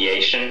is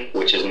mediation,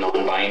 which is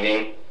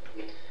non-binding,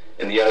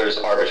 and the other is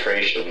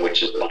arbitration,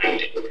 which is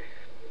binding.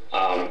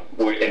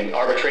 And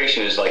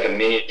arbitration is like a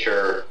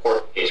miniature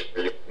court case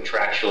where you're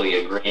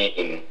contractually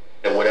agreeing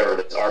that whatever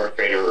this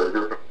arbitrator or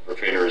group of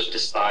arbitrators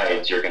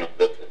decides, you're going to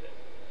live with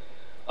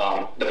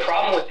it. The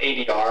problem with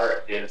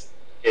ADR is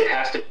it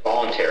has to be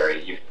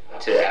voluntary. You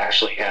have to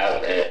actually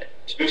have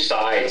two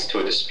sides to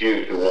a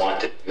dispute who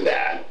want to do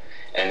that,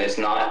 and it's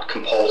not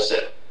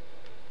compulsive.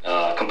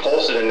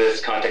 Compulsive in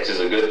this context is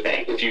a good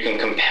thing. If you can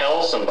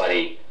compel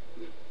somebody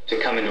to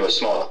come into a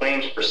small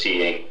claims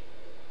proceeding,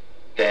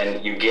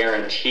 then you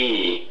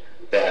guarantee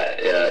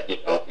that you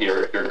know,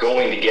 you're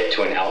going to get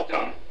to an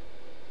outcome.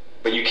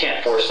 But you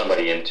can't force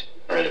somebody into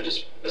alternative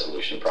dispute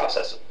resolution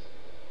processes.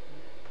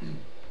 Any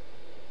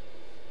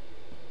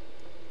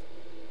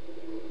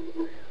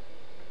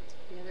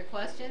other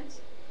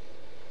questions?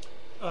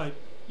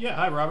 Yeah,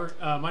 hi Robert.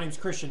 My name's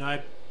Christian.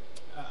 I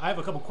have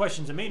a couple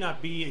questions. It may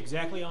not be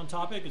exactly on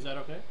topic. Is that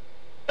okay?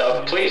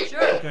 Please.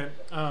 Sure. Okay.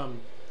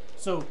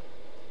 So,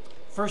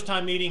 first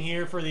time meeting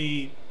here for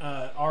the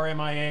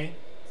RMIA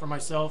for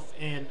myself,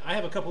 and I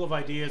have a couple of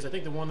ideas. I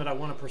think the one that I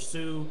want to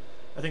pursue,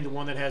 I think the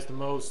one that has the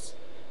most,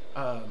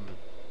 I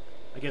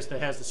guess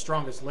that has the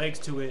strongest legs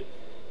to it,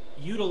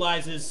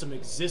 utilizes some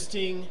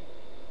existing,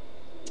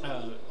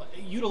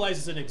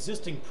 utilizes an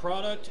existing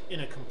product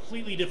in a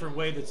completely different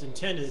way that's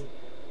intended.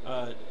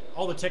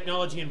 All the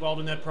technology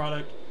involved in that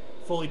product,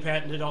 fully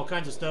patented, all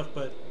kinds of stuff.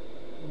 But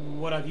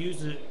what I've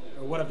used it,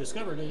 or what I've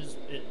discovered, is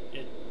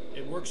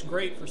it works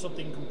great for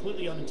something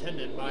completely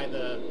unintended by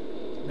the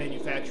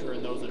manufacturer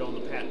and those that own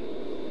the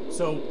patent.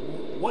 So,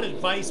 what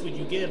advice would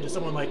you give to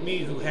someone like me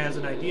who has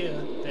an idea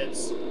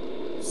that's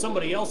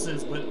somebody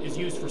else's but is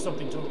used for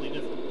something totally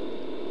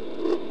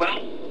different? Well,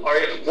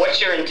 what's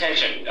your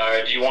intention?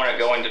 Do you want to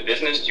go into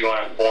business? Do you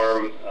want to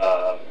form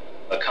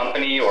a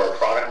company or a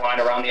product line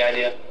around the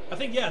idea? I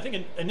think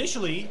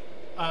initially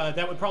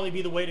that would probably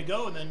be the way to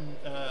go, and then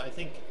I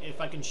think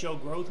if I can show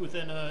growth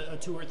within a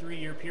 2 or 3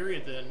 year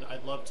period, then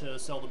I'd love to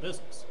sell the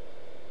business.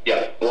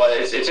 Yeah, well,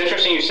 it's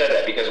interesting you said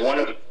that, because one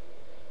of the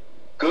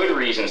good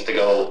reasons to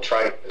go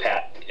try to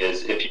patent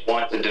is if you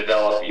want to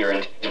develop your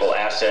intangible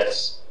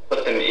assets,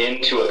 put them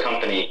into a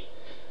company,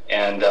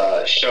 and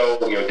show,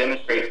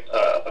 demonstrate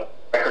a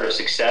record of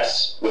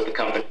success with the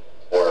company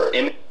or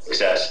imminent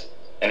success,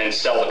 and then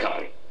sell the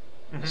company.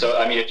 Mm-hmm. So,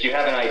 I mean, if you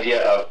have an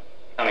idea of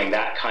becoming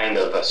that kind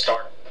of a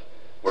startup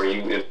where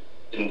you,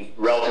 in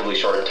relatively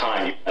short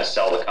time, you can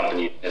sell the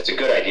company, it's a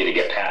good idea to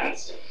get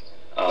patents.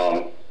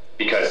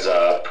 Because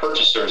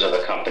purchasers of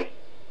a company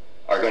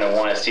are going to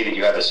want to see that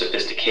you have the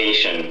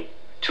sophistication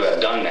to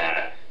have done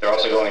that. They're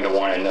also going to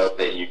want to know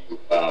that you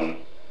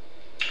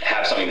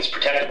have something that's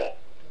protectable.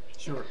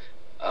 Sure.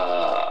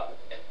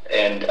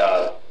 And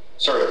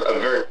sort of a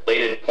very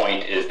related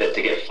point is that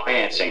to get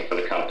financing for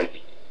the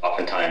company,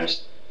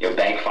 oftentimes,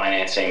 bank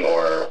financing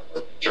or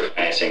venture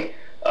financing,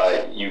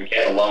 you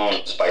get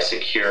loans by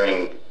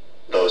securing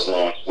those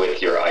loans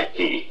with your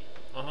IP.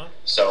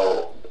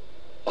 So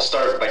I'll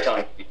start by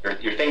telling you,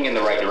 you're thinking in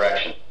the right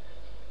direction.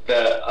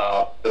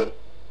 The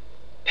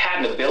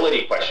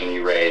patentability question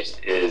you raised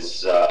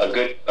is a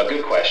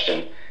good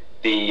question.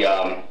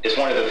 It's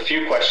one of the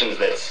few questions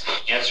that's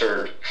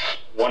answered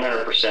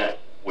 100%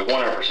 with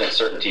 100%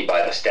 certainty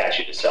by the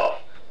statute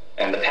itself.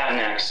 And the Patent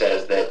Act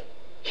says that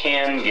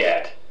can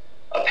get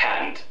a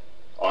patent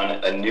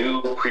on a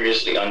new,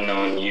 previously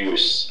unknown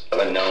use of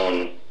a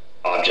known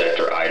object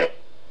or item.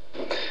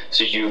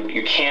 So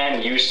you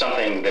can use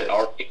something that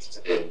already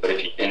existed, but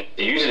if you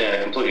use it in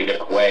a completely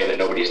different way that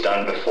nobody's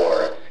done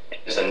before,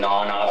 it's a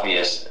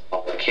non-obvious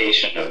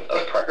application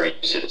of prior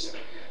uses,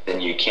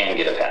 then you can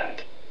get a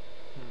patent.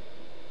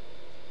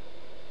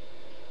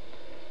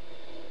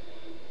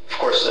 Of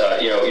course,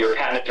 your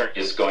patent attorney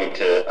is going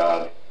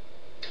to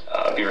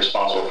be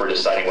responsible for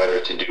deciding whether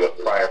to do a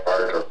prior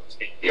art or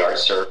state-of-the-art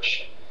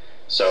search.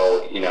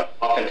 So,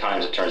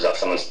 oftentimes it turns out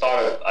someone's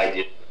thought of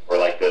ideas before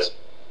like this,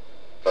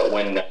 but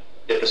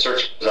if the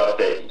search comes up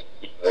that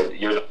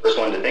you're the first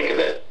one to think of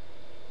it,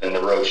 then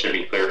the road should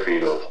be clear for you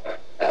to apply for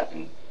that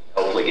and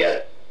hopefully get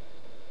it.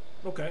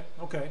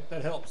 Okay,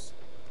 that helps.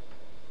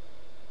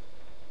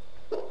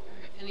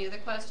 Any other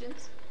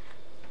questions?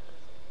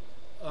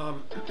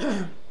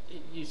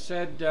 You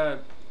said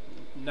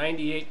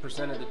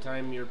 98% of the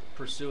time you're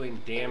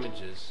pursuing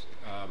damages.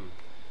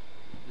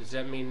 Does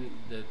that mean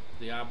that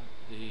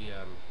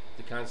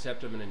the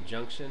concept of an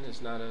injunction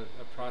is not a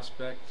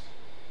prospect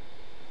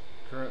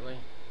currently?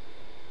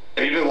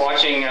 Have you been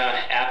watching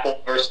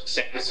Apple versus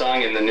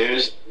Samsung in the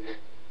news?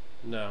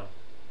 No.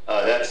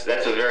 That's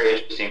a very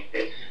interesting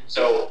thing.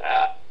 So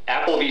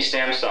Apple v.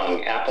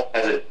 Samsung, Apple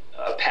has a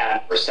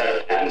patent or a set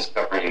of patents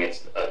covering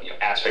its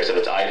aspects of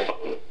its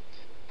iPhone.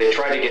 They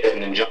tried to get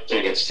an injunction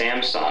against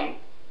Samsung,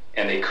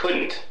 and they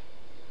couldn't,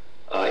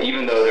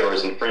 even though there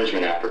was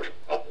infringement after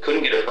trial.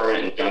 Couldn't get a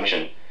permanent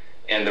injunction,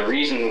 and the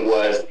reason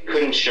was they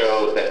couldn't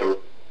show that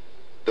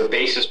the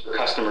basis for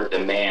customer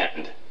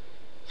demand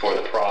for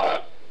the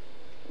product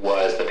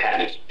was the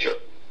patented feature.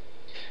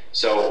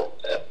 So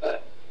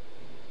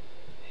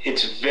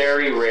it's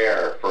very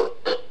rare for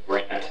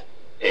grant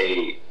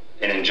an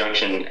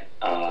injunction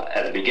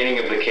at the beginning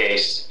of the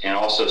case, and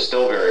also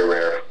still very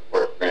rare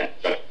for grant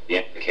an injunction at the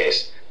end of the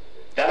case.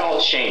 That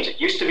all changed. It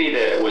used to be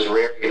that it was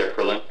rare to get a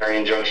preliminary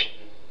injunction,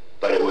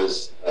 but it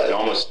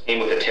almost came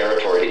with the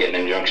territory to get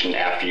an injunction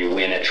after you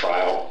win at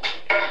trial.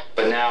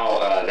 But now,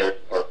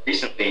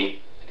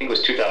 recently, I think it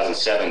was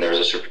 2007, there was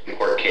a Supreme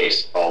Court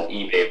case called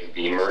eBay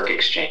v. Merck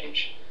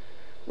Exchange,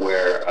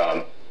 where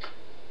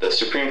the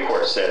Supreme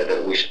Court said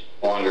that we should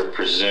no longer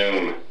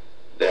presume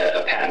that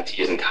a patentee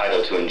is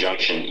entitled to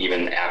injunction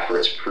even after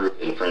it's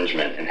proved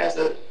infringement and has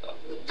a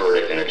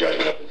verdict and a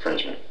judgment of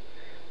infringement.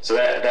 So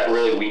that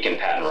really weakened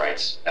patent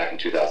rights back in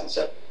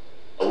 2007.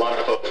 A lot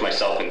of folks,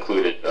 myself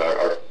included,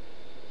 are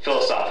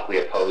philosophically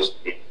opposed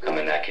to the outcome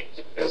in that case,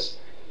 because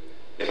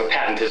if a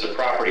patent is a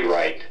property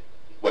right,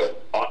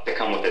 what ought to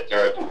come with the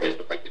territory is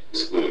the right to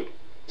exclude.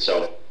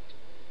 So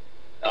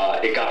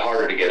it got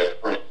harder to get a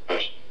permanent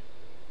injunction,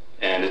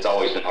 and it's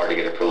always been hard to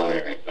get a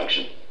preliminary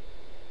injunction.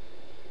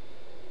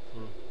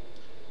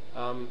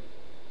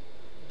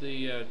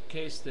 The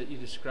case that you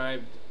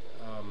described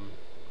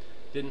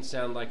didn't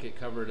sound like it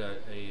covered a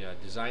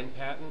design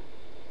patent.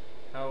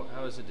 How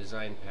is a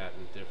design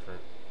patent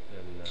different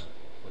than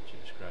what you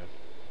described?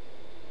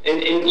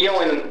 In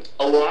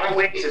a lot of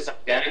ways it's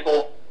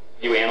identical.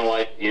 You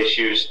analyze the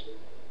issues,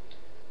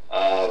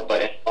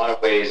 but in a lot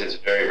of ways it's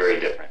very, very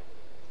different.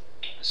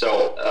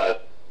 So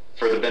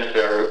for the benefit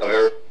of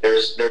everyone,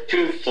 there are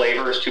two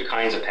flavors, two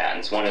kinds of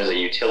patents. One is a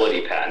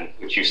utility patent,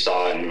 which you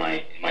saw in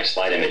my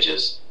slide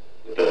images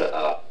with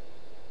the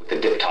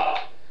dip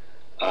top.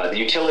 The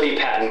utility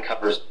patent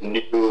covers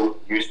new,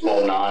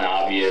 useful,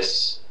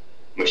 non-obvious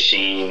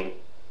machine,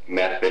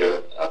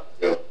 method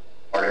of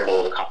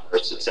article of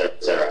commerce, etc.,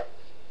 etc.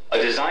 A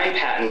design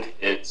patent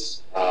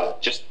is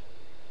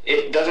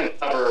it doesn't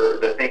cover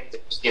the things that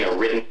you see in a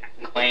written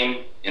patent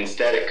claim.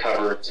 Instead, it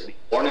covers the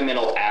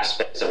ornamental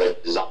aspects of a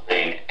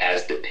design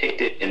as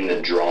depicted in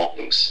the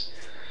drawings.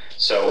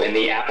 So in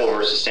the Apple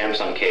versus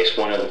Samsung case,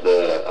 one of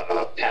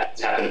the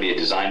patents happened to be a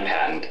design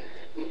patent,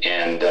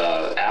 and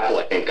Apple,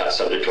 I think, got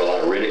subject to a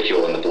lot of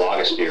ridicule in the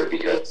blogosphere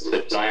because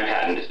the design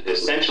patent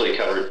essentially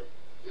covered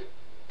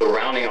the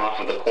rounding off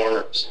of the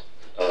corners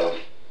of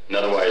an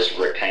otherwise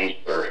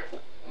rectangular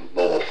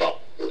mobile phone.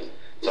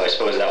 So I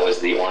suppose that was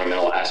the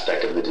ornamental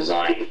aspect of the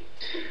design.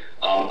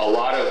 A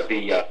lot of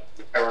the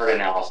prior art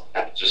analysis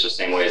happens just the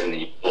same way as in the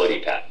utility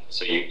patent.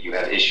 So you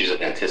have issues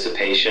of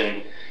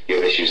anticipation, you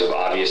have issues of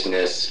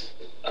obviousness,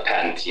 a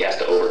patentee has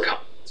to overcome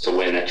to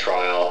win at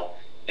trial,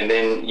 and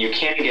then you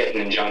can get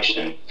an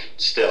injunction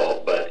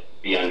still, but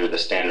be under the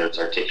standards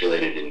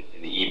articulated in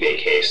the eBay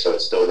case, so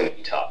it's still going to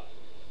be tough,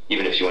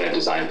 even if you win a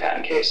design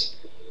patent case.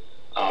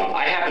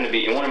 I happen to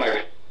be, in one of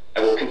my, I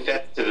will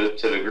confess to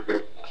the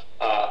group,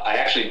 I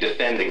actually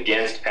defend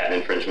against patent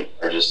infringement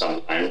charges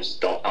sometimes.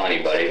 Don't tell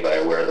anybody, but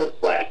I wear the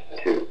black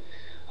too.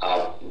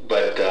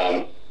 But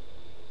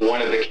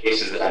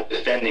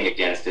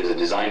against is a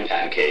design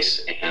patent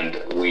case,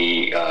 and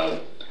we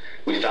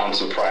found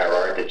some prior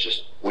art that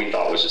just we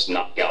thought was just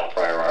knockout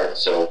prior art.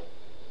 So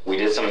we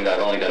did something that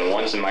I've only done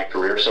once in my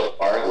career so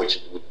far, which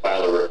is we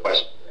filed a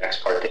request for ex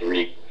parte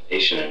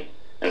re-examination,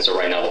 and so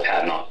right now the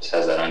patent office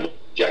has that under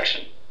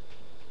objection.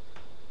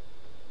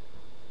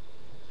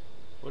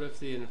 What if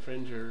the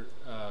infringer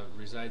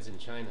resides in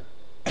China?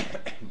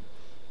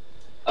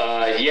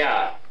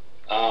 Yeah.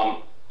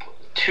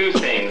 Two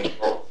things.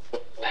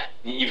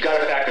 You've got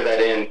to factor that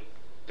in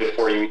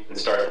before you even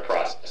start the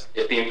process.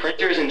 If the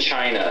infringer is in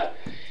China,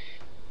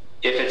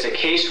 if it's a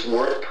case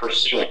worth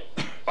pursuing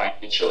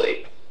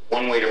financially,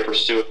 one way to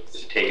pursue it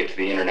is to take it to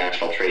the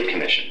International Trade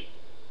Commission.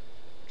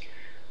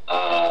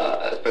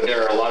 But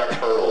there are a lot of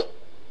hurdles.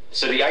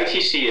 So the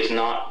ITC is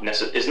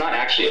not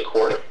actually a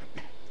court.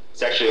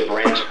 It's actually a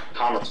branch of the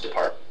Commerce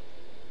Department.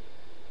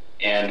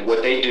 And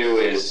what they do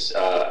is,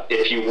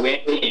 if you win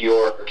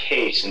your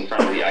case in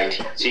front of the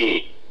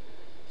ITC,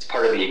 it's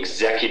part of the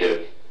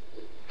executive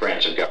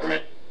branch of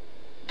government,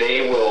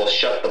 they will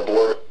shut the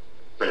border of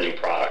infringing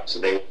products. So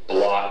they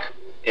block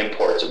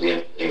imports of the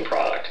infringing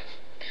product.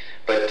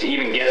 But to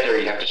even get there,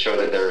 you have to show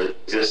that there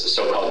exists a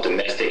so-called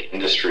domestic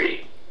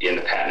industry in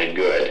the patented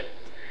good.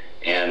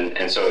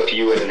 And so if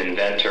you as an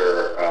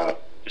inventor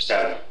just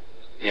have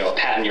a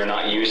patent you're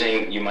not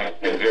using, you might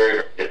find it very,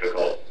 very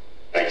difficult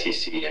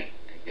ITC and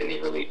get any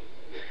relief.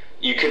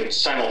 You could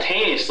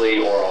simultaneously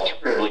or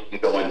alternatively you can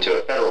go into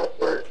a federal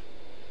court,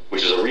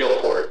 which is a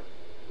real court.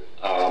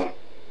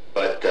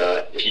 But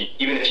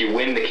even if you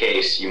win the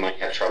case, you might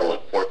have trouble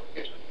enforcing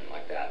it, something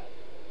like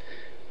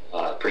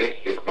that,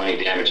 particularly for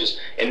money damages.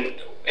 And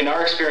in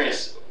our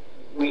experience,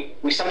 we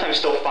sometimes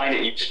still find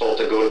it useful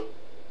to go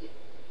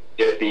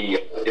if the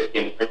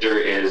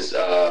infringer is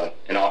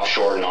an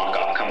offshore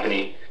knockoff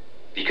company,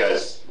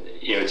 because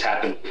it's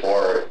happened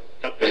before.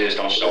 Sometimes they just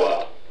don't show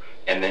up,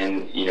 and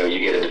then you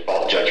get a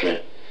default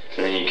judgment,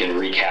 and then you can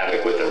wreak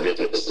havoc with their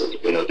business,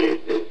 even though they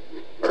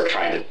are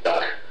trying to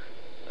duck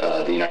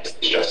the United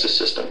States justice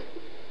system.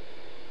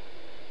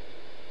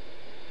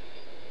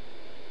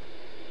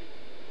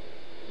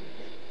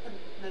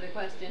 Another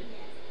question.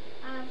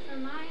 For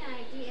my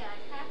idea,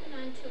 I happened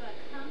onto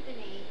a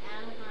company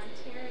out of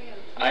Ontario.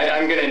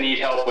 I'm going to need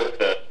help with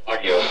the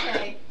audio.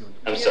 Okay.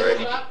 I'm You sorry.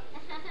 Move up.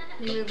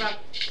 You move up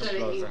so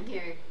that you can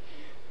hear.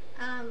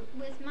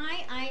 With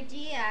my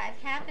idea,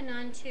 I've happened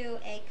onto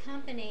a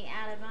company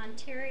out of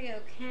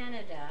Ontario,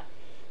 Canada,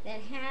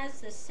 that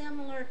has a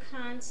similar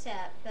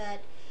concept,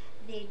 but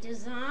the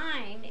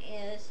design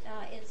is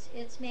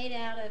it's made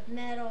out of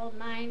metal.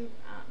 My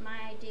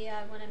idea,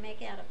 I want to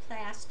make it out of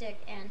plastic,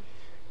 and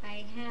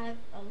I have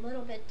a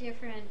little bit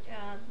different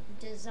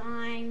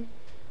design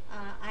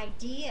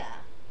idea.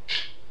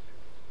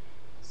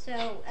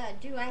 So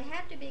do I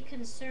have to be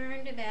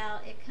concerned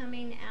about it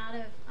coming out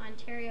of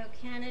Ontario,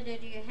 Canada?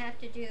 Do you have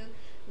to do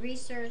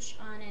research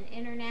on an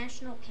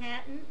international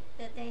patent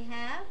that they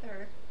have,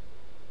 or?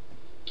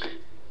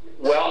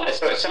 Well,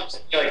 so it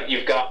sounds like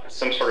you've got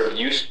some sort of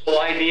useful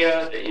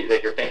idea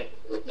that you're thinking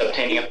of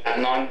obtaining a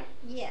patent on?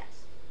 Yes.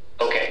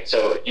 Okay,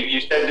 so you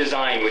said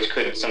design, which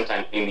could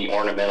sometimes mean the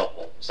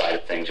ornamental side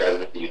of things rather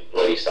than the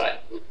utility side.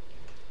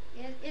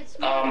 It's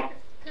more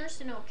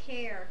personal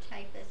care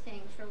type of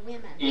thing for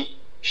women.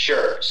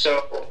 Sure.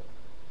 So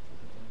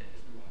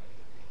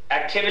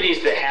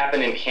activities that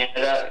happen in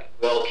Canada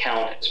will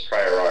count as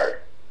prior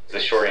art. The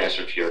short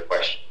answer to your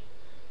question.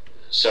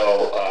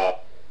 So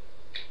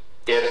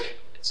if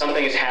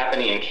something is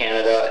happening in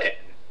Canada and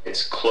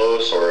it's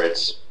close, or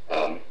it's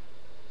the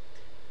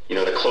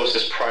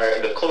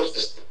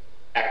closest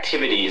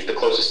activities, the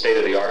closest state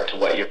of the art to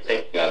what you're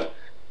thinking of,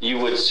 you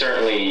would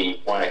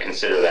certainly want to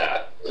consider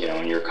that,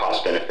 in your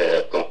cost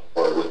benefit of going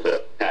forward with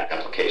the patent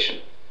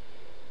application.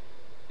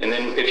 And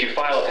then if you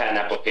file a patent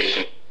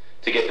application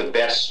to get the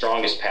best,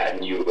 strongest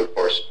patent, you would, of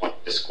course, want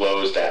to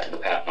disclose that to the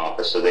patent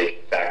office so they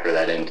can factor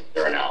that into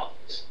their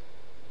analysis.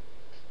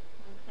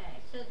 Okay,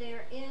 so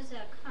there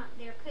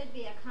could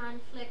be a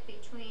conflict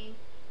between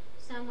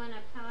someone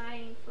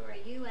applying for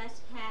a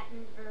U.S.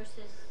 patent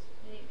versus,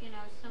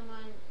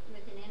 someone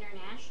with an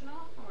international,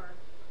 or?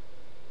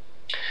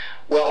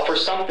 Well, for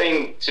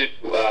something to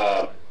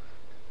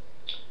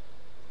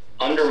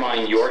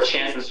undermine your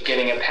chances of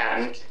getting a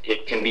patent,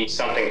 it can be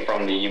something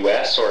from the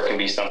U.S. or it can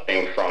be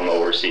something from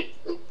overseas.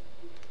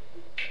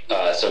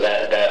 So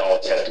that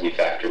always has to be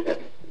factored in.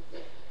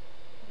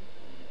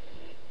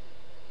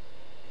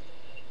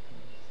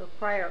 So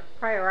prior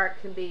art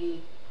can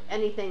be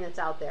anything that's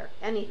out there,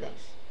 anything.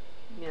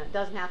 It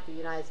doesn't have to be the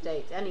United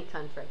States, any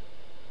country.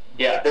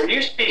 Yeah, there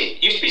used to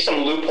be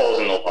some loopholes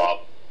in the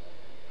law.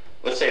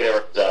 Let's say there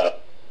was a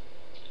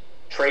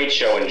trade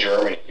show in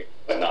Germany,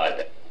 but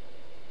not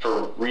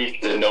for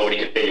reasons that nobody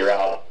could figure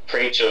out.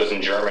 Trade shows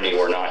in Germany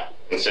were not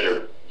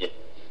considered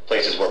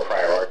places where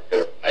prior art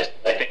could arise.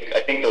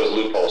 I think those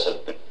loopholes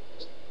have been.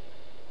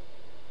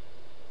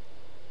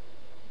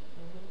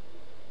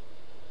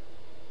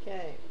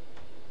 Okay.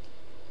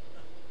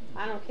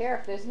 I don't care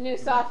if there's new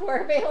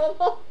software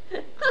available.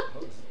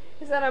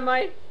 Is that on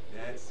mine?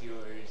 That's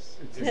yours.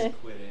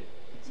 Just quit it.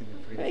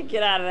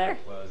 Get out of there.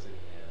 Closet,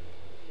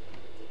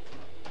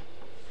 yeah.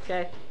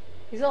 Okay.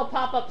 These little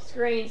pop-up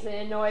screens, they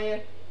annoy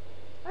you.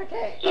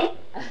 Okay.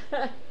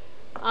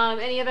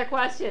 Any other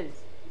questions?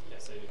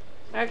 Yes, I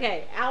do.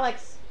 Okay,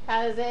 Alex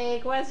has a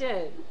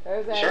question.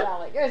 There's Sure.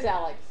 Alex. Here's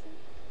Alex.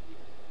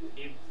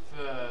 If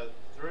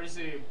there is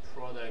a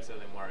product on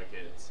the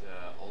market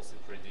also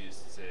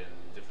produced in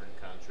different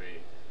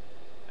country,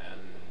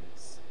 and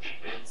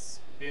it's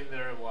been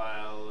there a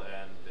while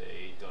and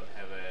they don't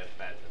have a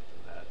patent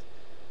on that,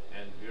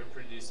 and we're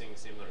producing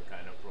similar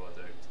kind of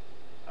product,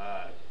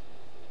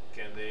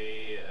 can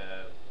they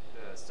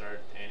start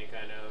any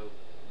kind of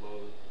law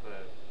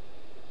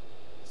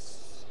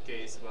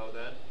case about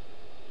that?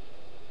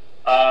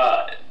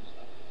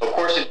 Of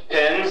course, it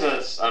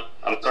depends.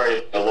 I'm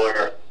sorry, a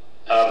lawyer.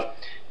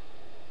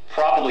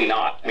 Probably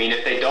not. I mean,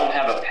 if they don't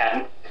have a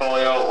patent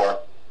portfolio or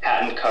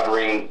patent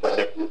covering what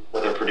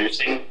they're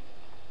producing,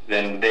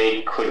 then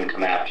they couldn't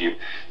come after you.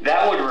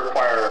 That would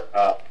require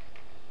a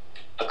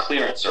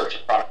clearance search, a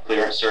product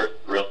clearance search,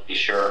 to really be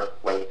sure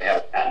whether they have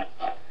a patent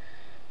or not.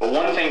 But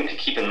one thing to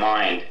keep in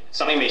mind,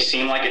 something may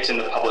seem like it's in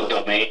the public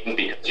domain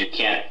because you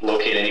can't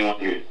locate anyone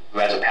who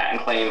has a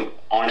patent claim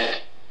on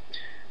it.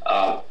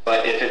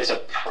 But if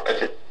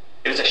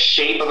it's a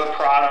shape of a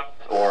product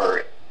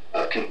or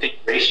a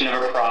configuration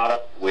of a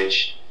product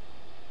which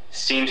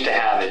seems to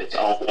have its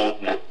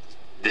own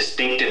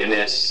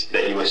distinctiveness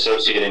that you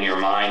associate in your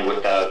mind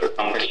with the other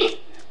company,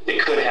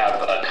 it could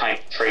have a kind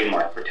of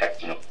trademark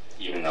protection,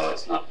 even though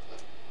it's not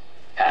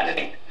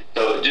patenting.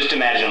 So just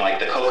imagine like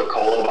the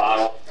Coca-Cola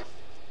bottle.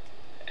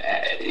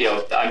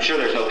 I'm sure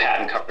there's no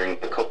patent covering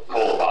the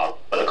Coca-Cola bottle,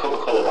 but the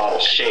Coca-Cola bottle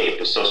shape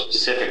is so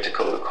specific to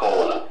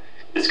Coca-Cola,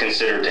 it's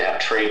considered to have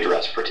trade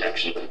dress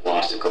protection that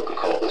belongs to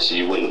Coca-Cola, so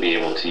you wouldn't be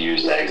able to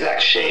use that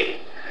exact shape.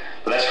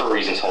 But that's for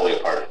reasons wholly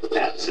apart from the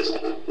patent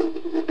system.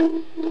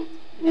 Did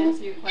that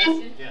answer your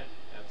question? Yeah,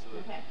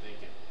 absolutely. Okay.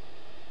 Thank you.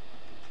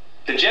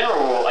 The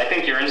general rule, I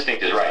think your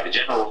instinct is right. The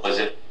general rule is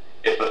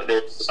if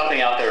there's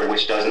something out there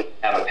which doesn't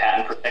have a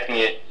patent protecting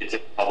it, it's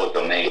in public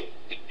domain.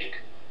 You can make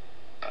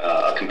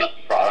a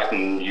competing product,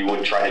 and you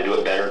would try to do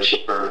it better,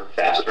 cheaper,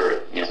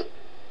 faster. Thank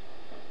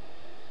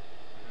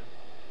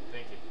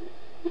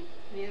you.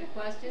 Any other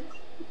questions?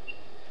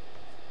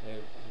 I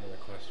have another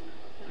question.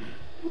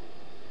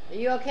 Are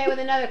you okay with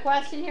another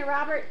question here,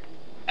 Robert?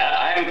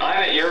 I'm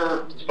at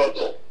your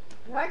disposal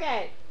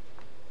Okay.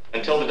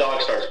 until the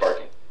dog starts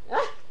barking.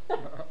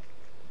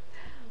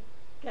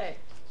 Okay.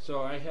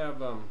 So I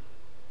have a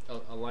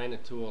line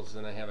of tools,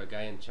 and I have a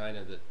guy in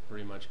China that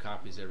pretty much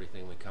copies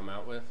everything we come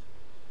out with.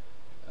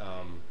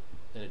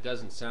 And it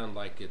doesn't sound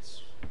like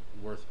it's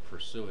worth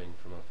pursuing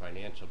from a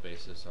financial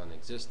basis on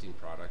existing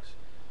products,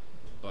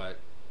 but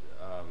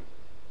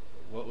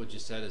what would you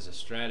set as a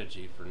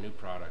strategy for new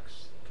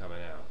products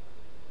coming out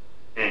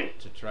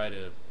to try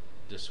to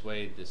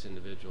dissuade this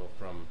individual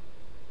from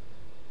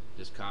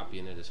just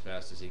copying it as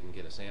fast as he can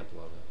get a sample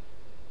of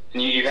it?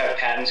 And you have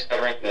patents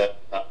covering the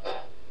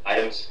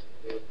items?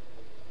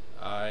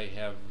 I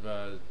have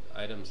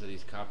items that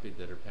he's copied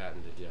that are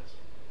patented, yes.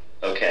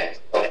 Okay.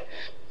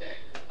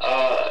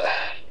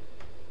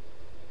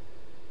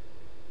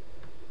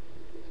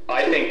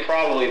 I think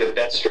probably the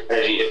best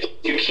strategy,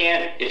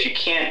 if you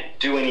can't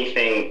do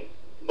anything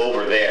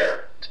over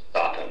there to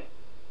stop him,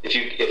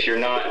 if you're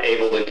not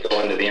able to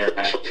go into the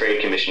International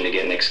Trade Commission to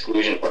get an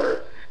exclusion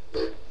order,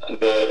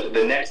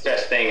 the next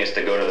best thing is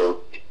to go to the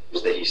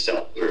retailers that he's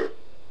selling through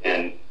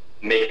and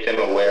make them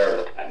aware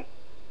of the patent.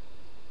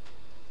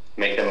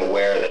 Make them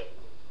aware that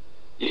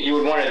you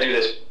would want to do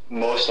this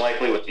most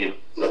likely with the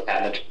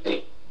patent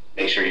attorney.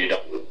 Make sure you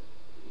don't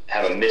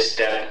have a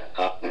misstep.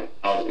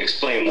 I'll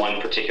explain one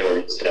particular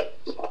misstep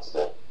if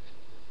possible.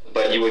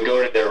 But you would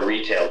go to their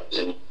retailers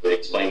and you would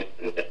explain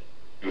to them that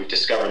we've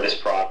discovered this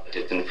product,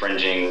 it's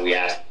infringing, we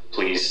ask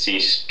please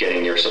cease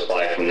getting your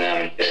supply from them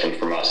and get them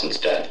from us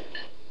instead.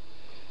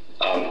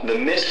 The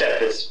misstep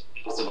that's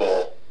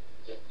possible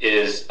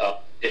is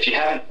if you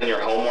haven't done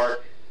your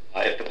homework,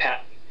 if the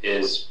patent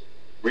is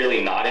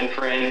really not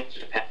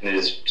infringed, the patent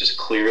is just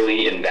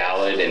clearly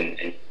invalid,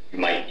 and you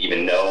might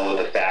even know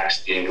the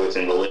facts leading to its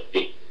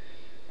invalidity,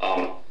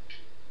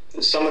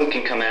 someone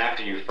can come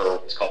after you for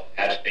what's called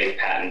bad faith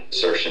patent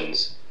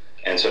assertions.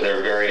 And so there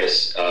are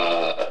various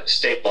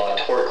state law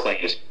tort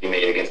claims to be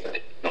made against the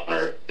patent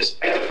owner,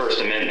 despite the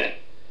First Amendment.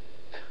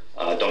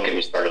 Don't get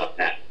me started on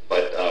that.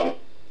 But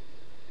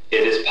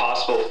it is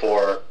possible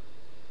for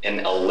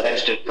an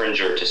alleged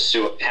infringer to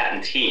sue a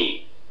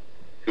patentee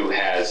who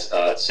has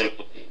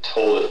simply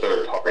told a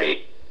third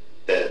party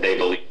that they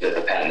believe that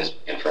the patent is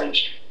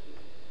infringed.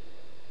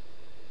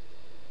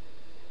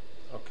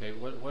 Okay,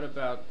 what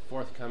about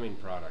forthcoming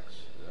products?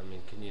 I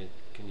mean,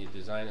 can you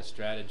design a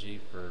strategy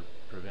for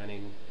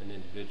preventing an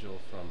individual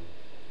from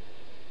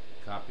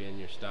copying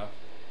your stuff?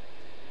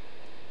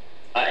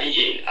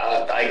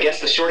 I guess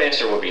the short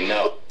answer would be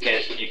no.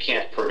 You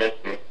can't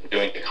prevent them from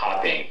doing the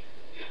copying.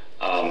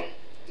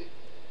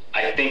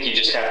 I think you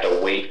just have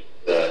to wait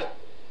for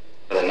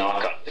the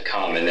knockout to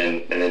come and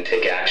then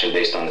take action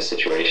based on the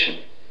situation.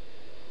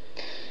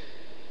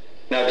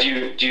 Now, do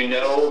you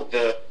know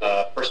the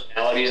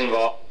personalities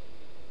involved?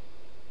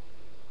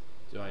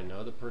 Do I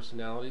know the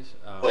personalities?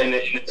 Well, in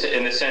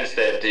the sense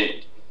that do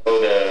you know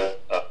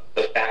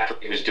the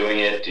factory who's doing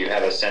it? Do you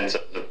have a sense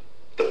of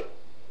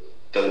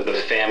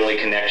the family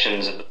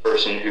connections of the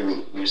person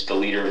who's the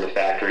leader of the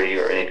factory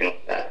or anything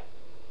like that?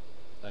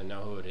 I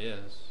know who it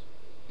is.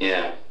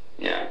 Yeah,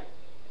 yeah.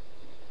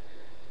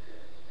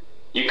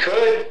 You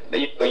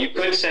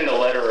could send a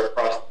letter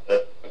across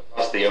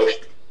the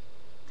ocean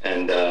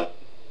and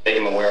make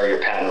them aware of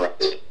your patent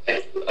rights.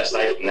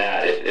 Aside from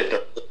that, if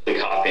they're really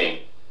copying,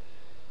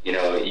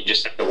 you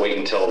just have to wait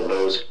until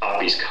those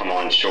copies come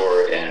on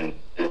shore and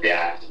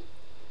react.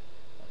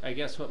 I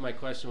guess what my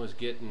question was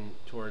getting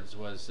towards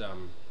was,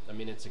 I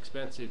mean, it's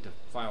expensive to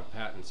file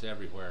patents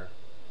everywhere.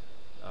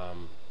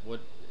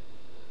 What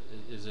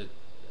is it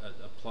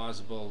a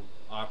plausible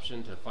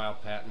option to file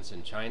patents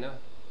in China?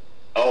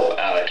 Oh,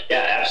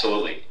 yeah,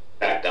 absolutely. In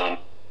fact,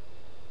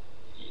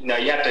 now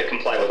you have to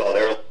comply with all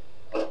their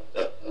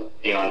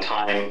being on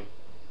time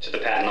to the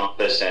patent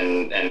office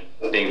and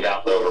being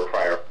valid over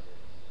prior.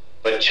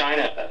 But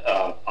China,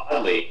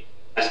 oddly,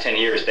 last 10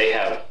 years, they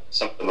have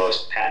some of the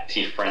most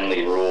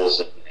patentee-friendly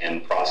rules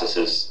and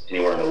processes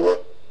anywhere in the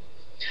world.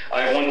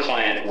 I have one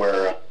client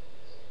where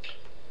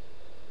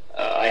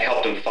I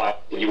helped him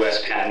file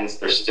U.S. patents.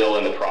 They're still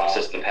in the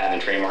process in the Patent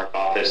and Trademark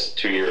Office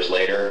 2 years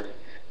later,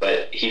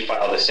 but he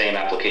filed the same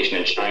application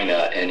in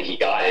China, and he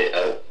got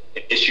an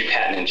issued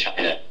patent in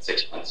China in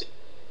 6 months.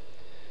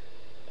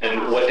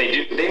 And what they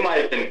do, they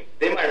might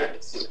have,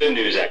 this is good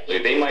news actually,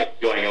 they might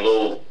be going a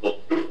little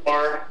too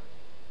far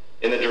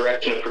in the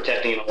direction of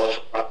protecting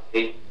intellectual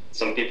property,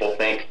 some people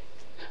think.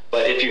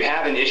 But if you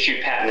have an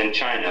issued patent in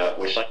China,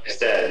 which like I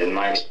said, in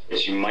my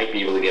experience, you might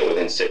be able to get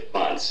within 6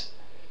 months,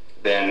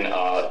 then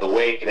the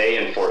way they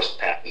enforce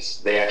patents,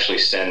 they actually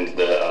send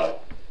the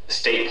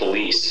state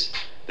police,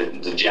 the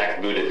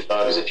jackbooted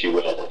thugs, if you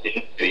will,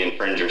 into the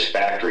infringer's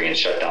factory and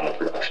shut down the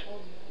production.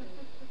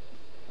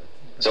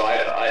 So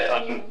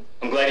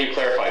I'm glad you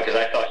clarified, because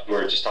I thought you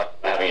were just talking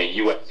about having a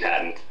U.S.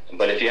 patent.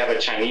 But if you have a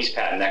Chinese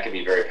patent, that could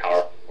be very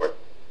powerful for it.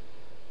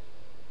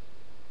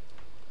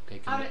 Okay,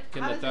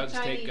 can the thugs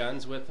take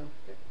guns with them?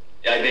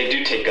 Yeah, they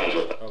do take guns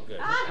with them. Oh, good.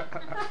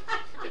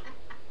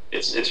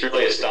 It's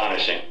really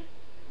astonishing.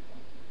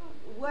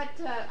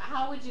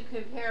 How would you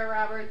compare,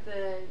 Robert,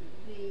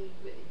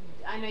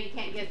 I know you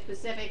can't give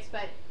specifics,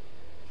 but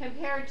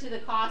compared to the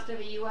cost of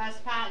a U.S.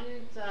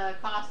 patent,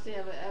 cost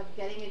of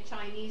getting a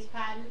Chinese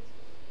patent?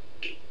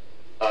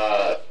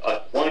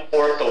 1/4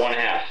 to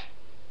 1/2.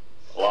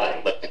 A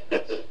lot less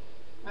expensive.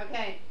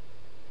 Okay.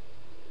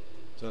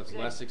 So it's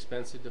less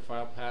expensive to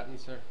file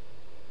patents there?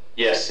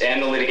 Yes,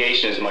 and the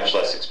litigation is much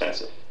less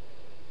expensive.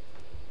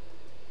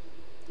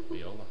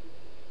 Viola.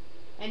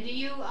 And do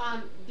you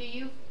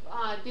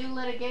do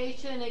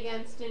litigation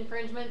against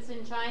infringements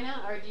in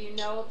China, or do you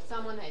know of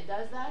someone that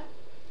does that?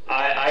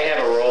 I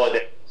have a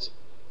Rolodex.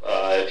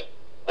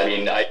 I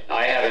mean,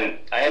 I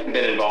haven't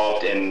been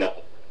involved in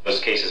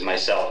those cases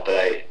myself,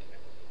 but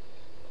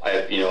I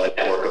have a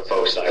network of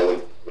folks that I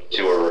would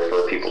to or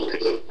refer people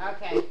to.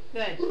 Okay,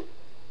 good. Okay.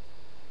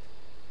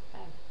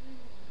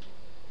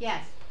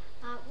 Yes.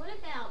 What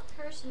about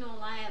personal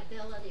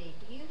liability?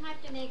 Do you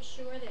have to make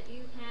sure that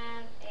you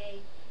have a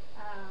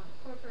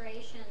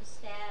corporation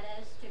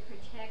status to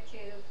protect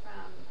you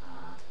from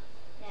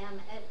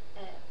them,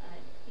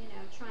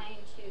 trying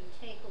to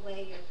take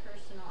away your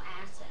personal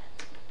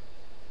assets?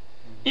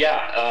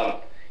 Yeah,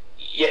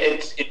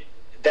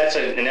 that's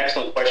an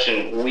excellent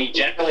question. We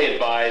generally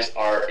advise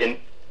our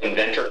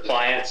inventor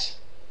clients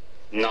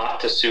not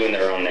to sue in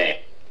their own name.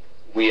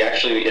 We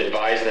actually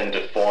advise them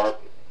to form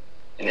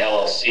an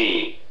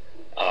LLC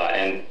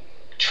and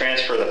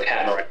transfer the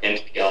patent right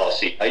into the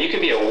LLC. You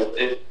can be a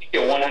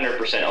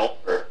 100%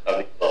 owner of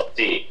the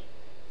LLC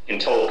in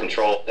total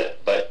control of it,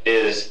 but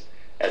is,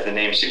 as the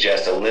name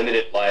suggests, a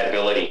limited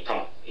liability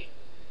company.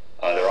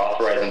 They're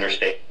authorized under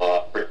state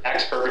law. For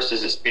tax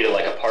purposes, it's treated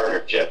like a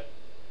partnership.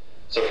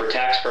 So for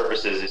tax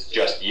purposes, it's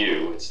just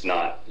you.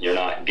 You're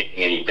not getting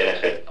any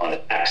benefit on the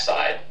tax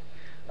side.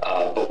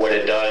 But what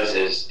it does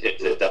is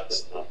it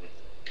does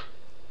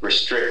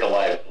restrict the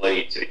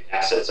liability to the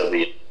assets of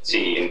the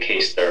LLC in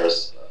case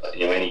there's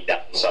any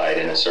downside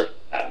in a certain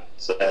patent.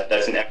 So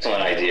that's an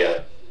excellent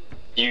idea.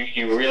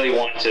 You really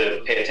want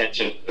to pay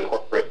attention to the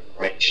corporate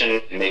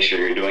information and make sure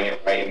you're doing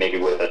it right, maybe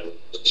with a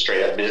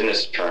straight up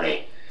business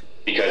attorney,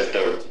 because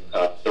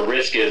the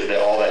risk is that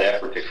all that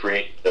effort to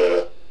create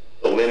the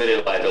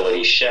limited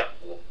liability shell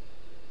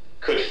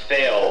could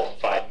fail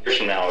 5 years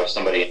from now if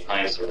somebody in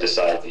hindsight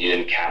decides that you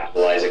didn't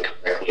capitalize it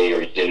correctly,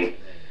 or you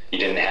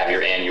didn't have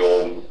your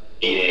annual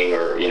meeting,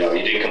 or you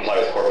didn't comply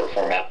with corporate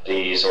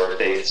formalities, or if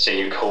they say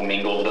you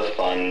commingled the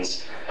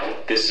funds.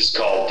 This is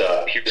called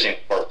piercing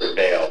the corporate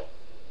veil.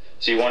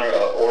 So you want to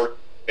order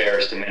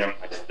affairs to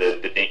minimize the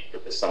danger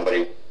that somebody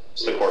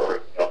wants the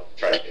corporate veil to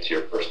try to get to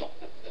your personal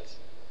benefits.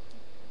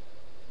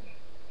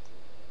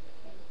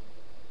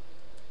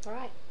 All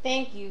right.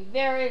 Thank you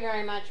very,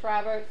 very much,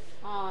 Robert.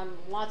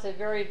 Lots of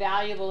very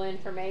valuable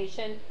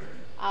information.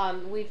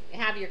 We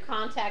have your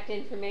contact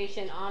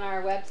information on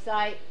our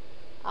website,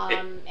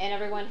 and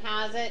everyone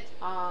has it.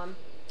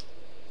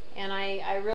 And I really